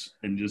frames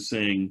and just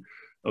saying,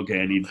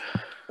 okay, I need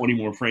 20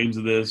 more frames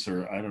of this,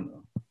 or I don't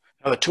know?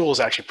 No, the tool is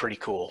actually pretty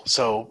cool.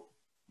 So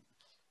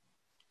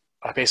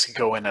I basically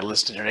go in and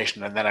list a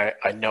narration, and then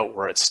I note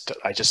where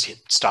I just hit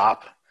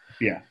stop.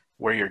 Yeah.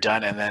 Where you're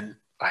done, and then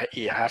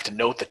you have to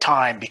note the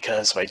time,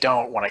 because if I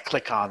don't, when I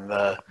click on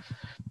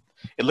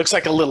it looks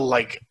like a little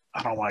like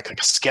a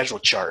schedule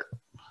chart.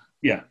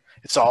 Yeah.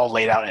 It's all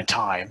laid out in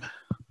time.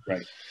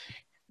 Right.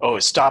 Oh,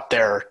 it stopped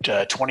there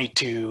to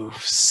 22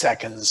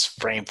 seconds,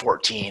 frame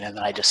 14, and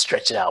then I just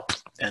stretch it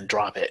out and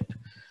drop it.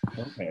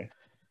 Okay.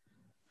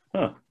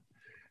 Huh.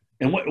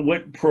 And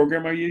what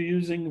program are you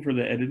using for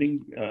the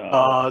editing?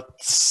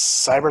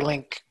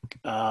 Cyberlink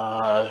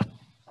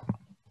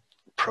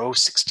Pro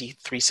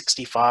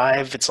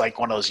 365. It's like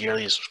one of those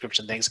yearly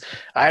subscription things.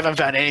 I haven't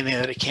found anything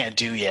that it can't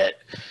do yet.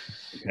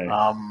 Okay.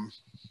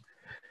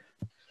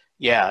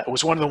 Yeah, it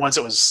was one of the ones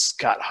that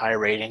got high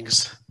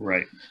ratings.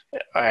 Right.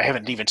 I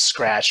haven't even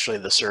scratched really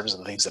the surface of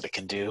the things that it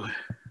can do.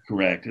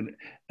 Correct. And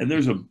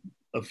there's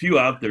a few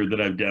out there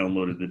that I've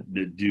downloaded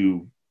that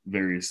do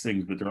various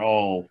things, but they're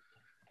all,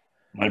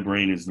 my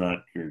brain is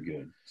not very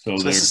good. So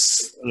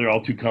they're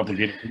all too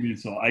complicated for me.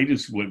 So I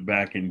just went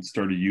back and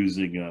started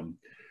using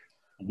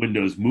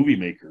Windows Movie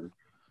Maker,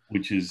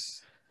 which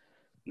is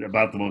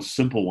about the most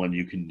simple one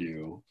you can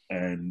do.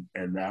 And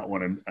that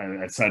one, I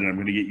decided I'm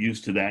going to get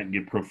used to that and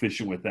get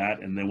proficient with that.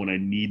 And then when I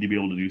need to be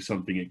able to do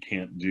something it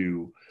can't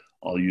do,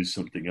 I'll use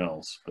something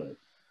else. But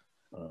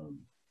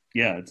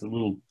yeah, it's a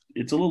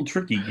little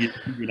tricky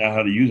figuring out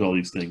how to use all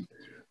these things.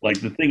 Like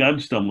the thing I'm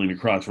stumbling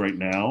across right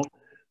now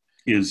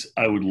is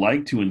I would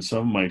like to, in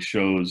some of my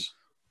shows,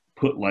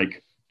 put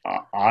like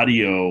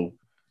audio,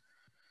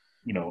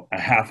 a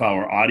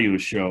half-hour audio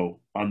show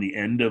on the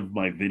end of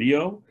my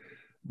video.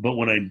 But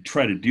when I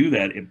try to do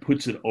that, it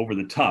puts it over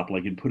the top.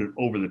 Like it put it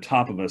over the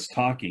top of us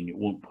talking. It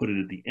won't put it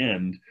at the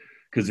end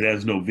because it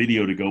has no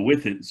video to go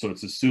with it. So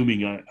it's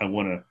assuming I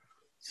want to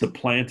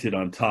supplant it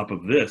on top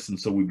of this. And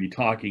so we'd be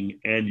talking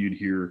and you'd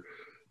hear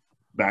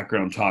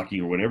background talking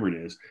or whatever it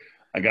is.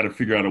 I got to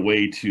figure out a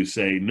way to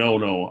say,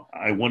 no,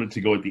 I want it to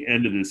go at the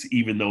end of this,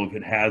 even though if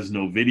it has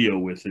no video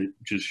with it,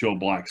 just show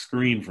black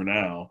screen for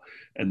now.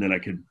 And then I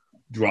could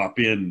drop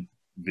in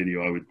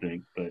video, I would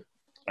think. But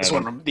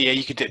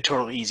you could do it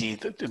totally easy.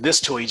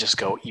 This tool,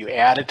 you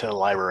add it to the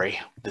library,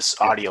 this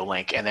audio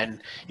link, and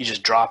then you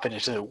just drop it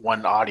into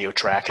one audio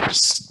track and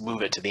just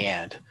move it to the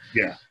end.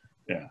 Yeah.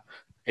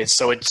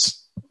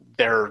 It's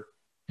they're,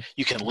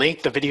 you can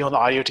link the video and the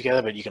audio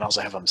together, but you can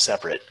also have them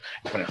separate.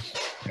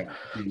 Yeah.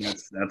 I mean,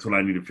 that's what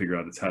I need to figure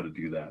out, is how to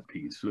do that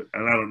piece.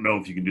 And I don't know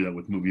if you can do that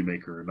with Movie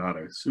Maker or not.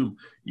 I assume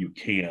you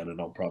can,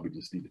 and I'll probably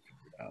just need to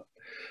figure it out.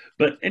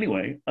 But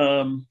anyway,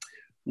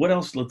 what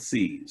else? Let's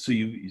see. So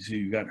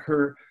you got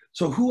her.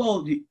 So who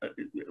all?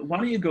 Why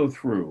don't you go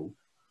through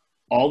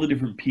all the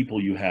different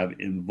people you have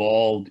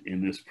involved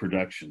in this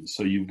production?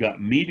 So you've got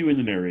me doing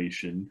the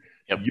narration.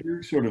 Yep.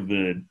 You're sort of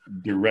the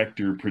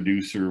director,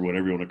 producer,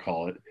 whatever you want to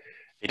call it.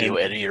 Video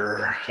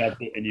editor.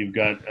 And you've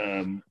got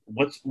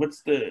what's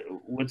the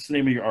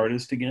name of your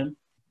artist again?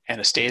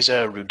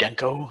 Anastasia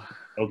Rudenko.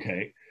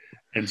 Okay,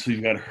 and so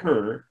you've got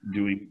her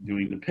doing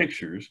the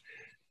pictures,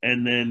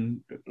 and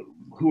then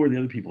who are the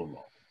other people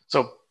involved?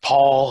 So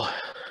Paul,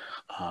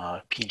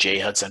 P.J.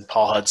 Hudson,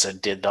 Paul Hudson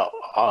did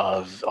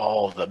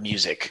all of the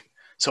music.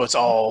 So it's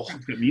all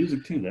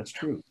music too. That's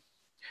true.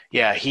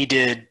 Yeah, he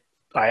did.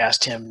 I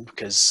asked him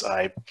because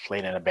I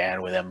played in a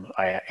band with him,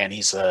 and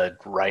he's a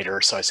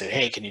writer. So I said,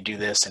 "Hey, can you do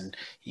this?" And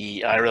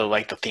I really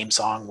like the theme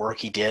song work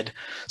he did.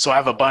 So I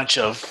have a bunch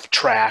of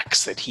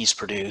tracks that he's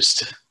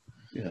produced.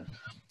 Yeah.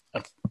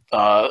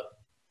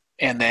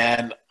 And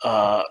then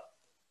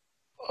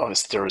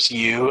there was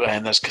you,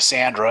 and there's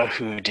Cassandra,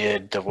 who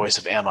did the voice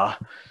of Emma.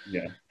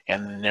 Yeah.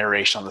 And the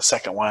narration on the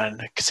second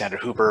one, Cassandra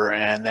Huber.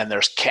 And then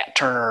there's Kat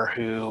Turner,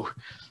 who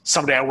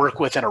somebody I worked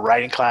with in a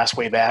writing class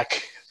way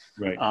back.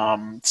 Right.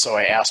 So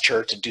I asked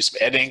her to do some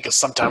editing, because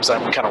sometimes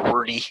I'm kind of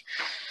wordy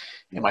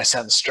and my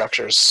sentence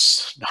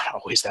structure's not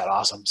always that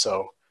awesome.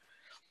 So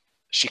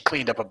she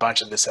cleaned up a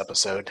bunch of this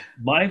episode.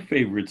 My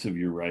favorites of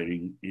your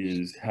writing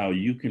is how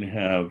you can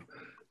have,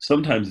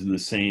 sometimes in the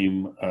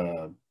same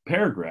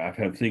paragraph,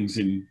 have things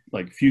in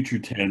like future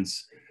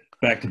tense,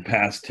 back to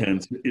past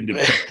tense, into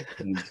present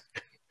tense.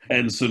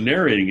 And so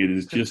narrating it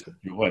is just a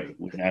joy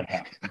when that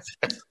happens.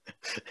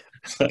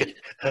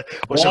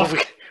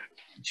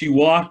 She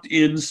walked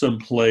in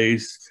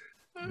someplace,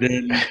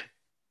 then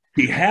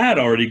he had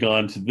already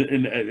gone to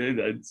and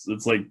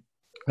it's like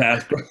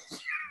past.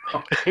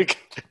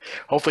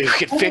 Hopefully we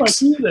can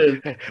fix.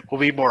 We'll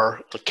be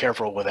more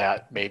careful with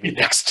that maybe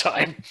next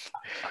time.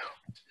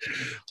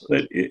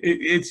 But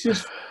it's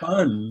just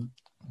fun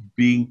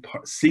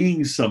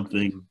seeing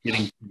something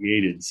getting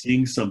created,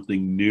 seeing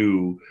something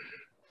new,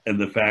 and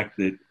the fact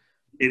that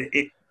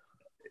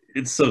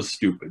it's so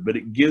stupid, but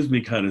it gives me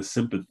kind of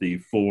sympathy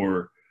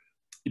for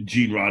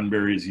Gene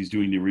Roddenberry as he's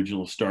doing the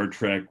original Star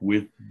Trek,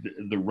 with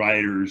the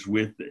writers,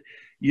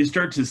 you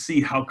start to see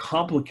how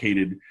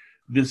complicated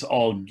this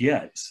all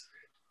gets.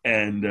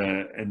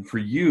 And for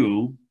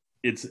you,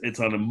 it's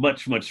on a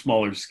much, much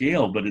smaller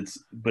scale, but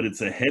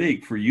it's a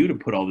headache for you to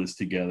put all this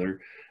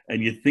together.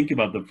 And you think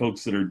about the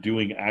folks that are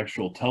doing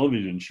actual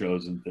television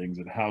shows and things,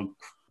 and how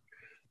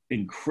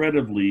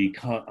incredibly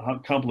how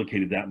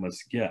complicated that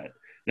must get.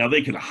 Now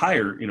they can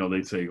hire,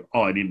 they say,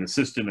 "Oh, I need an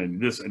assistant, I need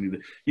this, I need that,"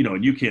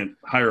 and you can't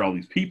hire all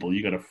these people.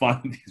 You got to find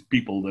these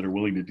people that are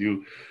willing to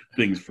do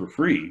things for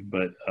free.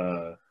 But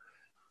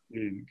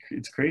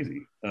it's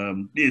crazy.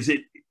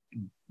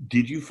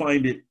 Did you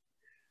find it,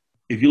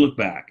 if you look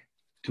back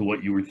to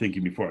what you were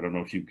thinking before, I don't know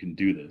if you can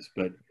do this,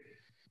 but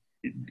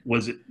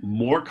was it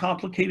more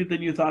complicated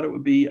than you thought it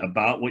would be,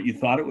 about what you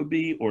thought it would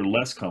be, or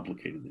less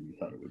complicated than you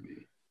thought it would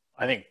be?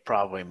 I think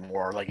probably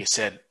more. Like you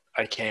said,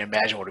 I can't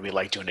imagine what it'd be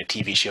like doing a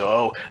TV show.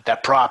 Oh,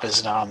 that prop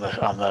isn't on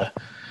the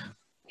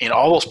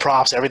all those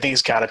props,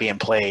 everything's got to be in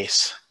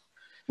place.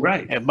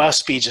 Right. It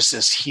must be just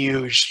this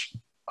huge,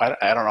 I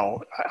don't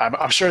know.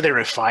 I'm sure they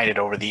refined it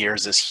over the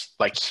years, this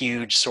like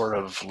huge sort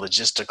of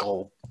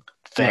logistical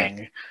thing.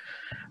 Right.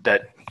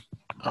 That,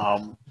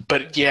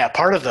 but yeah,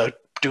 part of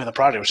doing the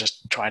project was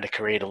just trying to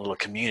create a little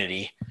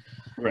community.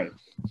 Right.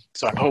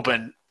 So I'm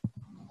hoping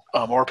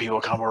more people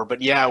come over,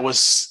 but yeah,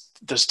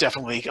 there's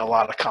definitely a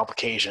lot of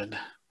complication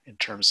in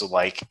terms of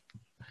I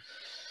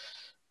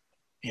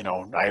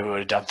would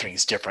have done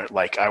things different.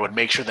 Like I would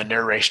make sure the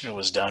narration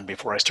was done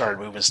before I started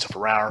moving stuff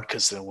around,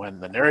 because then when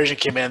the narration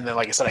came in, then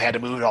like I said, I had to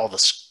move all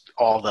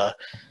the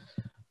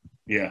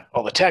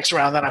text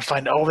around. Then I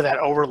find that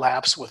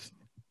overlaps with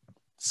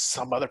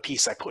some other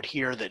piece I put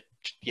here that,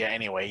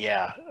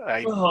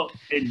 Well,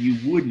 and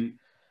you wouldn't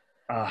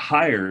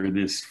hire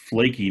this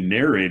flaky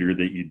narrator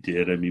that you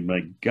did. I mean,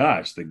 my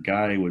gosh, the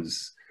guy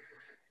was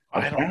a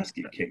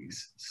basket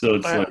case. So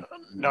it's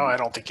no, I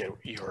don't think you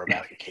were a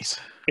basket case.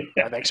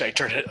 I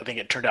think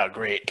it turned out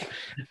great.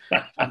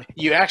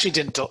 You actually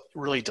didn't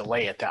really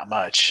delay it that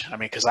much. I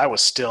mean, because I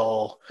was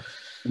still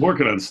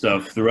working on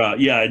stuff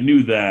throughout. Yeah, I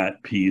knew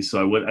that piece,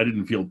 so I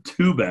didn't feel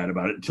too bad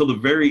about it until the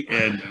very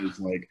end. I was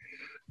like,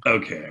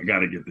 okay, I got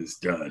to get this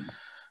done.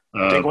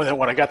 I think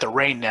when I got the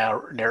rain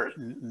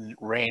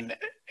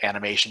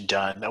animation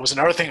done, that was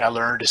another thing I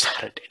learned, is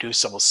how to do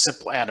some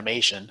simple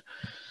animation.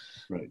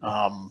 Right.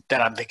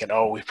 Then I'm thinking,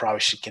 we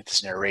probably should get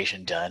this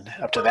narration done.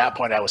 Up to that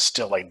point, I was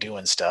still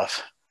doing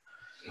stuff.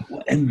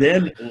 And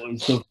then what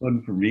was so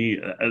fun for me,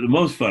 the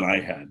most fun I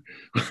had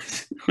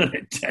was when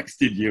I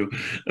texted you.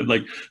 I'm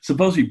like,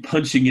 supposed to be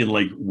punching in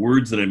like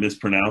words that I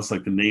mispronounced,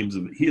 like the names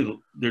of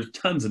there's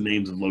tons of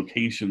names of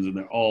locations, and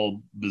they're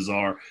all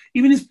bizarre.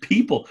 Even his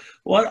people.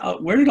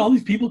 What? Where did all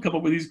these people come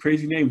up with these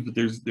crazy names? But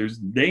there's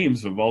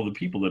names of all the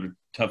people that are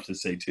tough to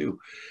say too.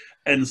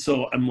 And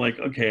so I'm like,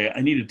 okay,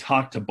 I need to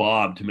talk to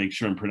Bob to make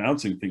sure I'm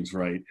pronouncing things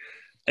right.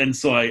 And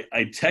so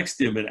I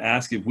text him and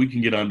ask if we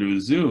can get onto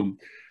a Zoom.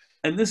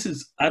 And this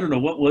is, I don't know,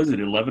 what was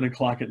it, 11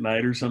 o'clock at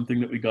night or something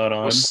that we got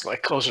on? It was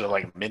like closer to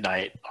like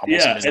midnight,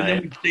 almost yeah, midnight. And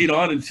then we stayed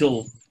on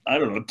until, I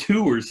don't know,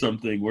 2 or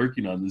something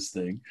working on this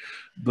thing.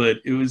 But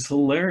it was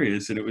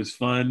hilarious and it was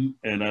fun.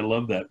 And I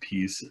love that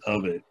piece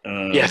of it.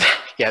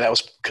 Yeah, that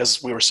was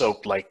because we were so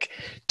like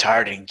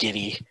tired and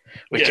giddy.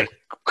 We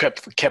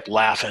kept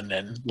laughing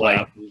and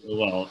like.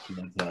 Well,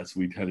 that's us.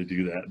 We kind of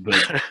do that.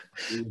 But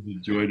we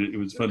enjoyed it. It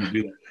was fun to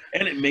do that.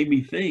 And it made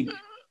me think,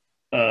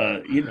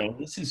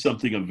 this is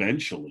something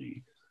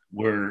eventually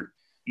where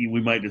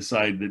we might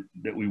decide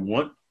that we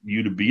want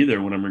you to be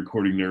there when I'm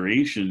recording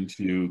narration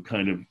to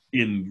kind of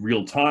in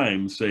real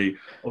time say,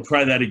 "Oh,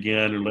 try that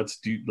again," or let's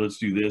do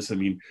this. I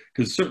mean,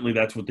 because certainly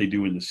that's what they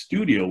do in the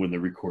studio when they're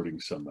recording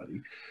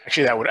somebody.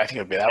 Actually, that would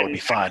be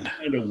fun.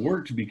 It kind of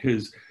worked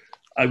because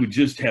I would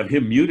just have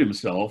him mute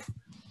himself,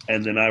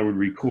 and then I would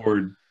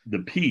record the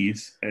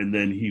piece, and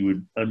then he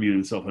would unmute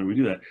himself, and we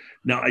do that.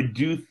 Now, I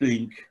do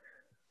think.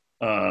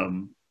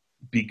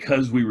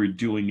 Because we were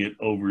doing it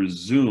over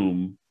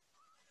Zoom,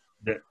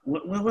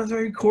 was I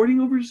recording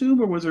over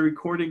Zoom or was I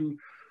recording?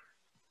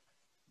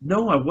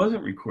 No, I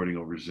wasn't recording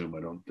over Zoom.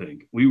 I don't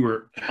think we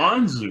were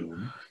on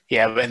Zoom.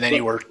 Yeah, and then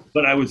you were.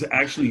 But I was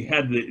actually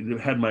had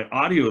my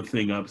audio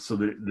thing up so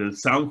that the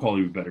sound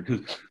quality was better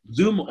because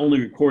Zoom only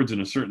records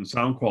in a certain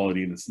sound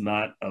quality and it's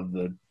not of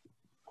the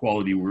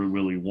quality we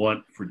really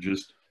want for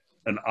just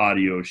an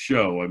audio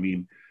show. I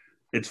mean.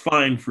 It's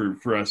fine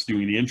for us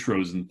doing the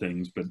intros and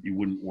things, but you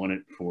wouldn't want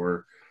it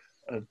for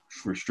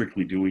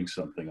strictly doing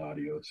something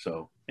audio.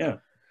 So yeah,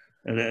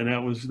 and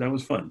that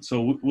was fun.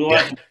 So we'll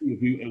have to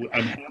see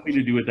I'm happy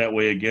to do it that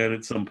way again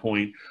at some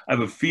point. I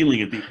have a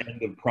feeling at the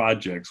end of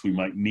projects we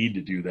might need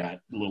to do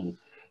that little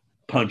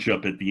punch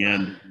up at the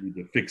end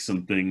to fix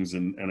some things,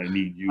 and I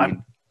need you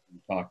to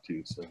talk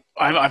to. So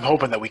I'm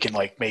hoping that we can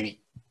like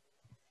maybe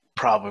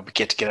probably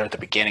get together at the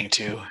beginning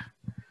too.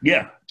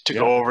 Yeah. To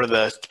go over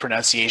the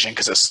pronunciation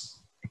because it's.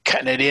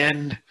 Cutting it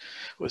in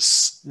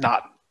was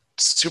not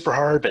super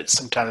hard, but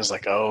sometimes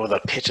like, oh,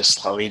 the pitch is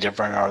slightly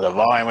different or the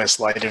volume is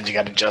slightly different. You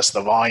got to adjust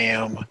the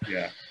volume.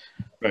 Yeah,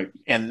 right.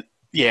 And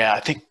yeah,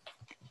 I think.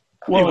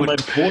 Well, my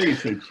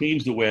voice, I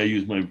changed the way I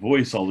use my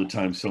voice all the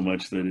time so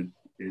much that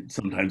it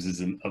sometimes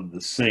isn't of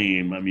the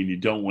same. I mean, you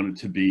don't want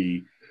it to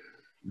be,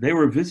 they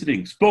were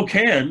visiting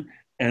Spokane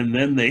and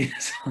then they,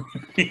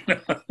 you know.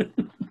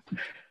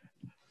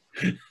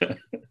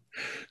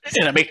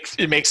 And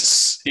it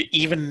makes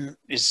even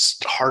as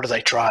hard as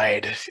I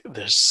tried.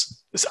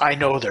 I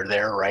know they're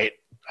there, right?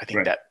 I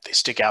think that they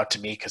stick out to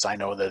me because I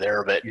know they're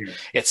there. But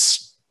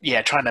it's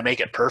trying to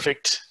make it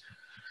perfect.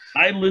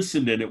 I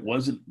listened and it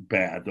wasn't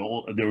bad.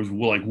 There was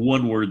like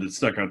one word that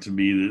stuck out to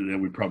me that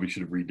we probably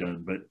should have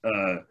redone.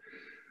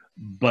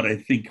 But I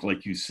think,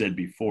 like you said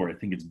before, I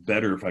think it's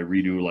better if I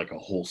redo like a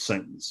whole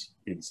sentence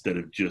instead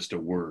of just a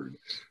word,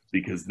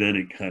 because then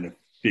it kind of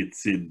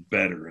fits in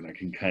better and I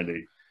can kind of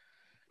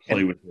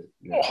play with it.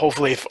 Yeah. Well,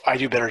 hopefully, if I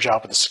do a better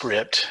job with the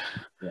script.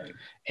 Right.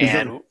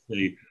 And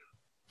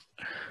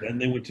then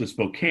they went to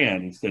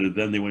Spokane instead of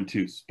then they went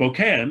to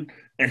Spokane.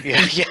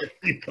 Yeah.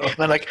 You know? And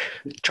then like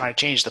trying to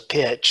change the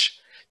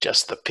pitch,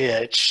 just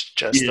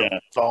the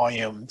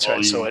volume.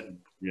 So it.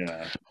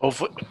 Yeah.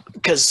 Hopefully,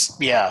 because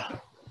you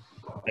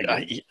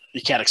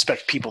can't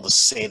expect people to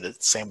say the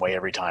same way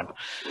every time.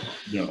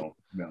 No,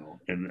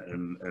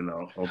 and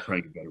I'll try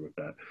and get better with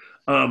that.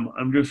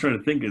 I'm just trying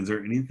to think, is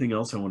there anything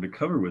else I want to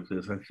cover with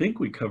this? I think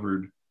we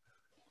covered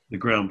the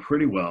ground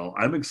pretty well.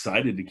 I'm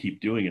excited to keep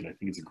doing it. I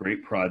think it's a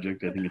great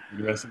project. I think it's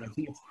interesting. I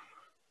think it's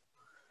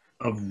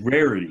a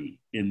rarity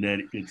in that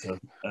it's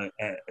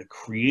a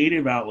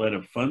creative outlet,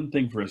 a fun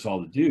thing for us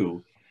all to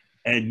do,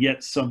 and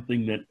yet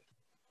something that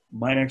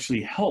might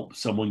actually help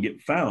someone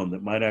get found,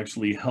 that might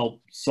actually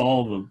help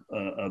solve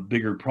a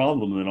bigger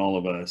problem than all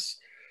of us.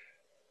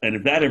 And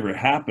if that ever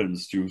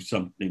happens through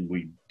something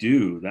we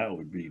do, that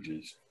would be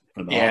just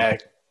phenomenal. Yeah,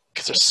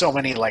 because there's so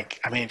many, like,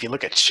 I mean, if you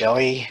look at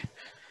Shelley,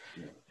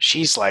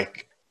 she's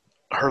like,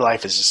 her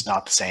life is just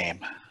not the same.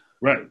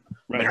 Right.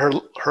 I mean,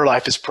 her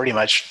life is pretty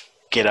much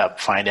get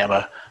up, find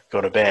Emma, go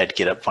to bed,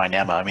 get up, find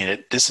Emma. I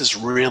mean, this is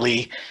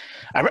really,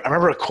 I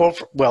remember a quote,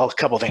 a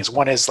couple of things.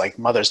 One is like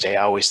Mother's Day.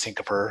 I always think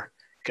of her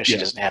because she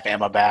doesn't have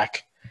Emma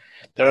back.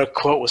 The other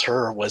quote was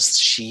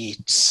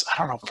I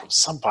don't know, from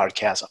some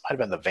podcast, it might have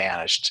been The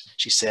Vanished.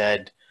 She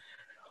said,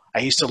 I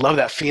used to love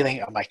that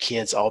feeling of my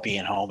kids all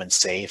being home and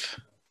safe.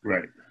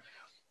 Right.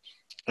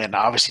 And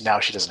obviously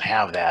now she doesn't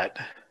have that.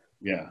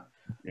 Yeah.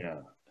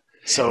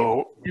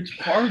 So it's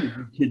hard as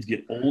your kids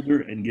get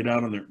older and get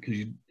out on their, because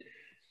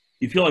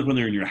you feel like when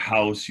they're in your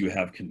house, you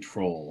have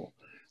control.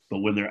 But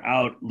when they're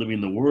out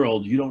living the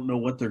world, you don't know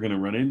what they're going to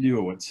run into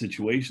or what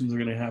situations are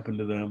going to happen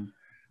to them.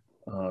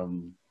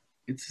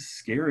 It's a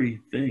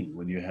scary thing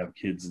when you have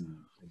kids and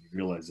you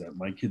realize that.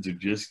 My kids are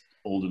just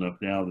old enough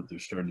now that they're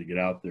starting to get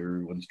out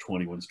there. One's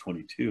 20, one's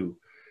 22.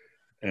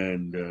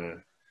 And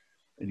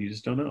you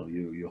just don't know.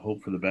 You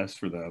hope for the best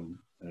for them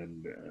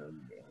and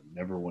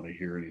never want to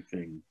hear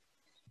anything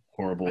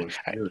horrible or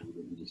scary,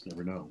 but you just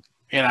never know.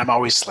 And I'm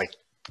always like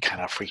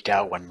kind of freaked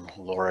out when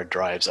Laura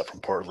drives up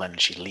from Portland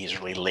and she leaves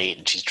really late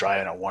and she's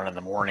driving at 1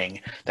 a.m.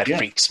 That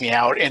freaks me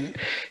out. And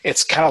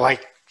it's kind of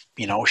like,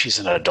 she's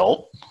an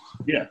adult.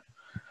 Yeah.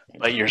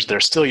 But they're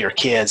still your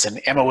kids.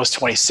 And Emma was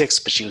 26,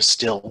 but she was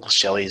still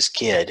Shelly's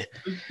kid.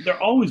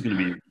 They're always going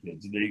to be your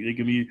kids. They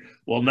can be,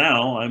 well,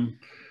 now I'm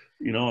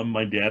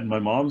my dad and my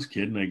mom's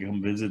kid, and I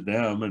come visit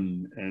them,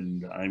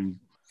 and I'm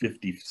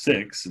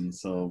 56, and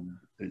so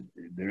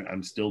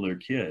I'm still their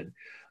kid.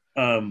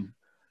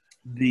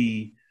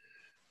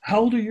 How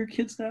old are your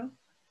kids now?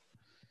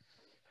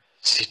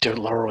 See,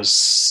 Laura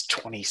was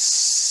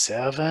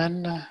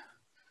 27, and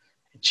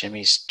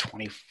Jimmy's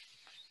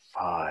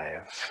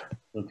 25.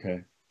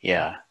 Okay.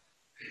 Yeah.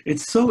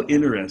 It's so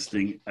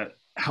interesting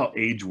how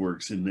age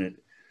works in that,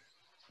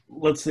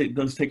 let's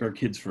take our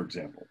kids, for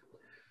example.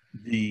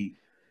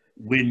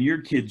 When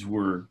your kids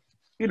were,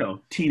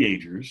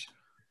 teenagers,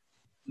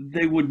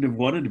 they wouldn't have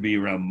wanted to be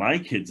around my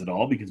kids at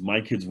all because my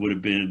kids would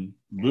have been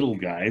little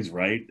guys,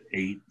 right?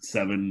 8,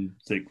 7,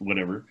 6,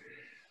 whatever.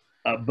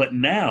 But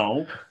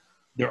now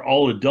they're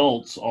all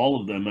adults, all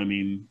of them. I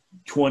mean,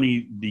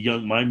 20,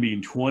 mine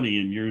being 20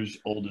 and yours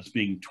oldest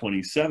being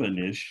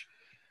 27-ish,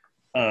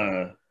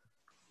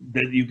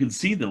 that you can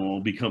see them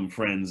all become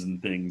friends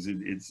and things.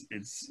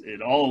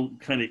 It all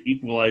kind of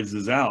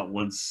equalizes out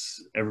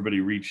once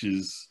everybody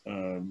reaches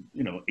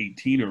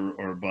 18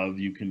 or above.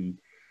 You can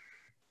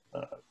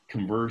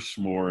converse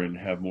more and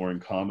have more in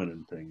common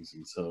and things.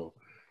 And so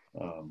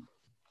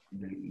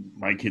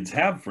my kids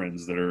have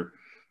friends that are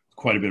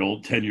quite a bit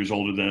old, 10 years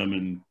older than them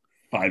and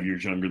 5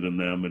 years younger than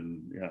them.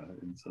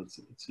 And so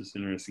it's just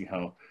interesting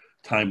how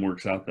time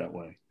works out that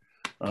way.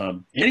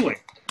 Anyway,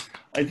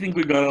 I think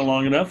we've gone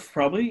long enough,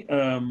 probably.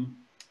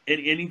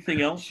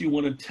 Anything else you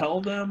want to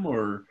tell them,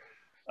 or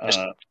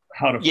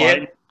how to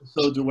find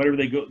episodes or whatever?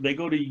 They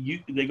go to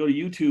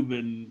YouTube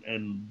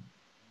and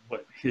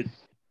what hit.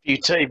 You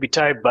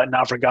type "But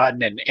Not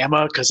Forgotten" and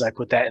Emma, because I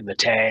put that in the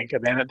tag. I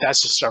mean,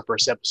 that's just our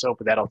first episode,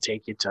 but that'll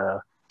take you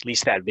to at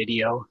least that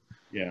video.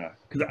 Yeah,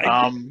 because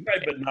I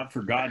tried "But Not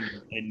Forgotten,"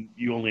 and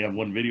you only have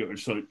one video,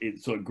 so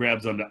it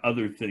grabs onto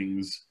other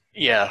things.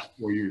 Yeah.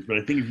 4 years, but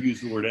I think if you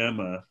use the word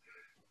Emma,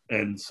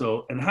 and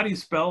how do you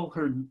spell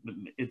her?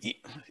 It's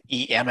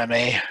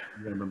EMMA.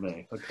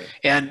 EMMA. Okay.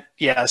 And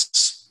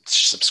yes,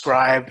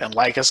 subscribe and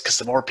like us, because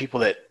the more people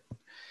that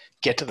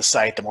get to the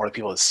site, the more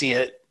people that see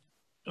it.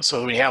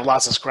 So when you have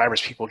lots of subscribers,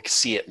 people can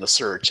see it in the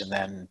search, and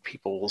then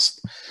people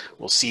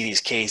will see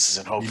these cases,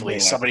 and hopefully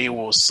somebody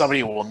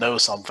will know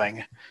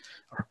something.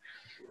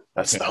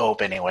 That's the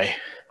hope, anyway.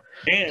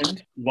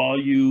 And while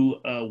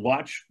you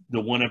watch the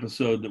one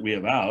episode that we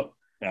have out,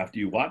 after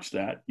you watch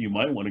that, you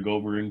might want to go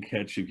over and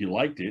catch, if you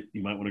liked it,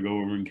 you might want to go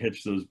over and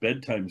catch those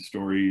bedtime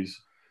stories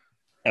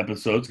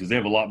episodes, because they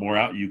have a lot more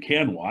out you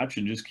can watch,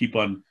 and just keep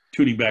on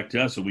tuning back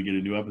to us when we get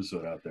a new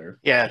episode out there.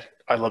 Yeah,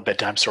 I love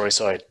bedtime stories,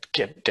 so I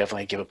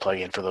definitely give a plug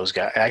in for those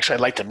guys. Actually,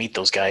 I'd like to meet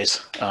those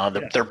guys.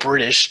 They're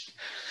British,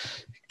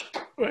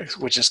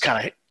 which is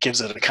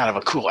gives it a kind of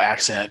a cool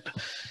accent.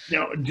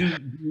 Now,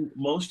 do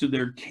most of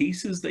their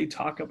cases they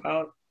talk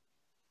about,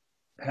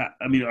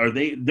 I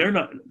mean, they're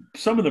not,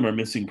 some of them are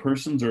missing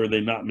persons, or are they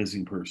not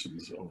missing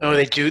persons? No,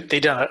 they do. They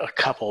done a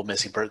couple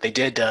missing persons. They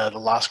did the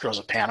Lost Girls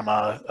of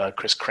Panama,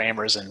 Chris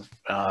Kramers and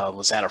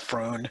Lizanna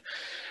Froon.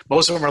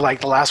 Most of them are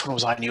like, the last one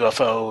was on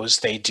UFOs.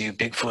 They do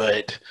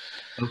Bigfoot.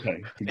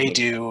 Okay. They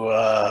do,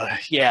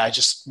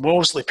 just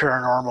mostly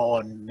paranormal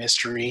and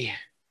mystery.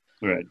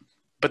 Right.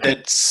 But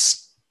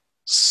that's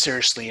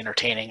seriously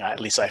entertaining.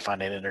 At least I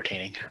find it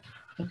entertaining.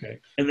 Okay.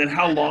 And then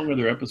how long are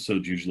their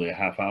episodes usually? A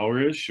half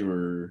hour-ish,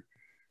 or?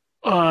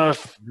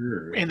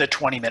 In the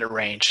 20-minute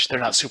range. They're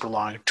not super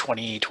long,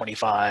 20,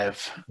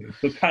 25. Okay.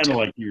 So kind of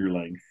like your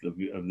length of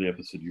the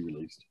episode you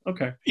released.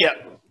 Okay. Yeah.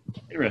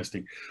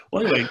 Interesting.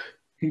 Well, anyway,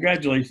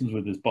 congratulations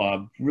with this,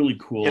 Bob. Really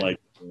cool idea.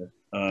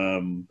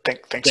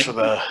 Thanks for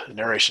the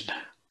narration.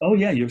 Oh,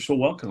 yeah, you're so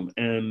welcome.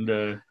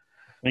 And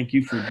thank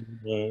you for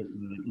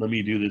letting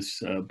me do this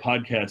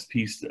podcast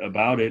piece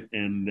about it,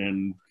 and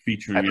then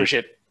featuring I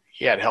appreciate it.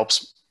 Yeah, it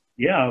helps.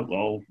 Yeah,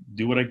 I'll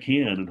do what I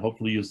can, and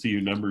hopefully you'll see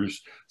your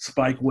numbers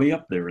spike way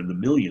up there in the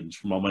millions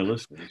from all my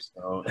listeners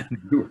and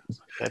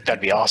viewers.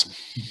 That'd be awesome.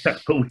 Yeah,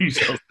 but we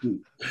shall see.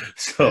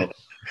 So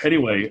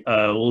anyway,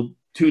 we'll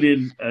tune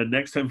in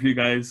next time for you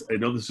guys. I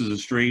know this is a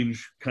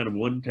strange kind of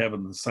one to have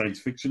on the science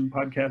fiction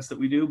podcast that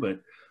we do, but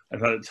I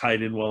thought it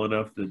tied in well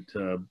enough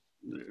that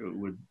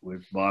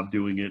with Bob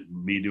doing it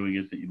and me doing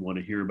it, that you'd want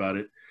to hear about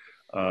it.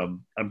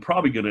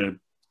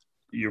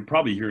 You're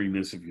probably hearing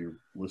this if you're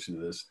listening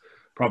to this,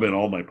 probably on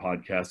all my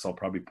podcasts. I'll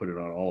probably put it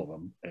on all of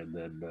them, and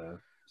then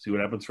see what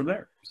happens from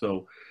there.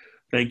 So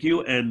thank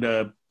you.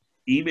 And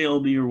email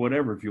me or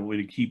whatever if you want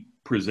me to keep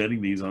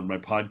presenting these on my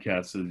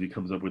podcast as he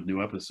comes up with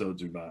new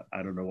episodes or not.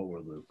 I don't know what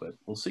we'll do, but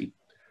we'll see.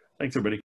 Thanks, everybody.